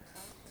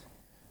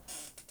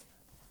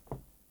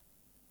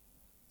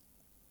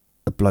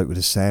 A bloke with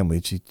a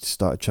sandwich, he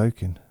started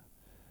choking.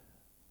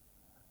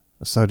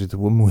 So did the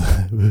woman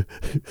with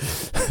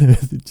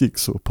the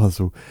jigsaw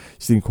puzzle.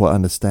 She didn't quite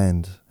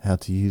understand how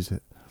to use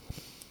it.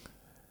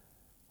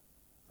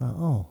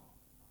 Oh.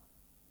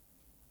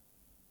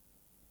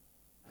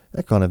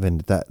 That kind of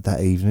ended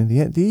that evening.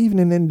 The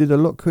evening ended a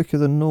lot quicker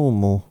than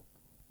normal.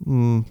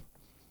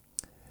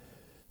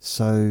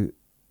 So,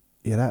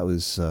 yeah, that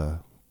was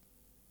about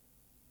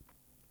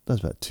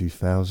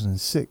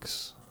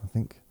 2006, I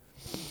think.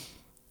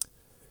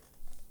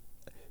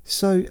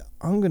 So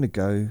I'm gonna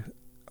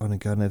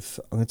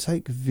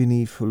take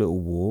Vinny for a little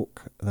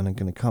walk, and then I'm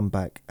gonna come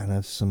back and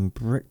have some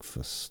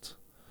breakfast.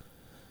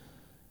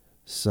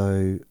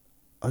 So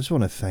I just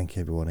want to thank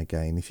everyone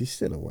again. If you're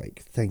still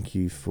awake, thank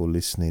you for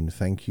listening.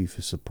 Thank you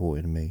for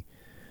supporting me.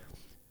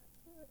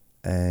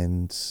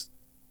 And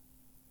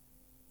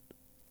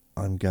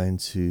I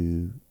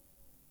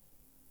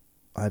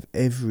have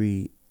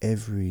every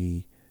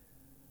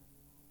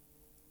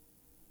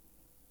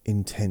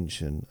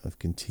intention of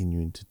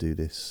continuing to do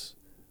this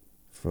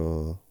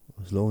for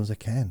as long as I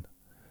can.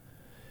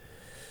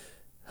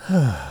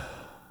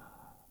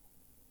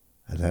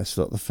 And that's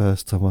not the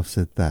first time I've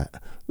said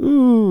that.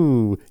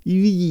 Ooh.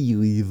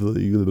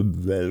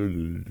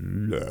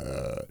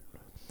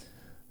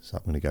 So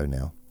I'm going to go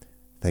now.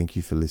 Thank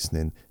you for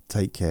listening.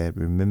 Take care.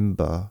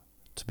 Remember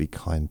to be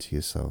kind to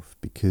yourself,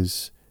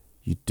 because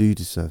you do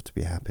deserve to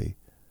be happy.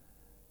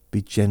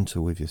 Be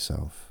gentle with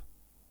yourself.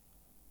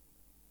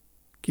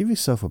 Give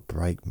yourself a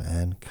break,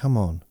 man. Come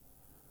on.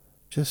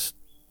 Just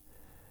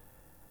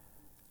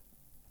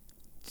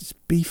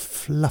be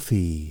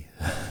fluffy.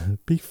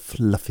 Be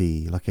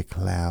fluffy like a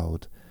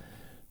cloud.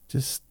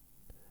 Just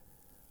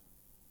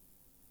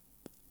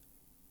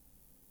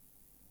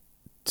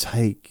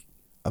take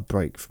a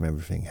break from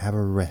everything. Have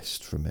a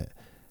rest from it.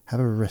 Have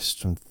a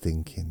rest from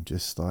thinking.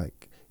 Just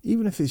like,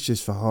 even if it's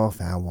just for half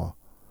hour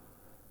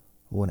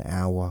or an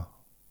hour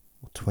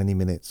or 20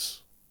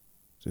 minutes.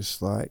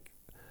 Just like,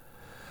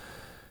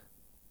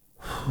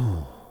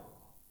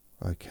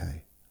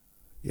 okay.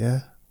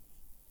 Yeah?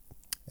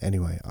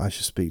 Anyway, I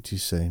shall speak to you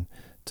soon.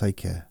 Take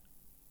care.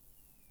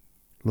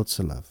 Lots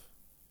of love.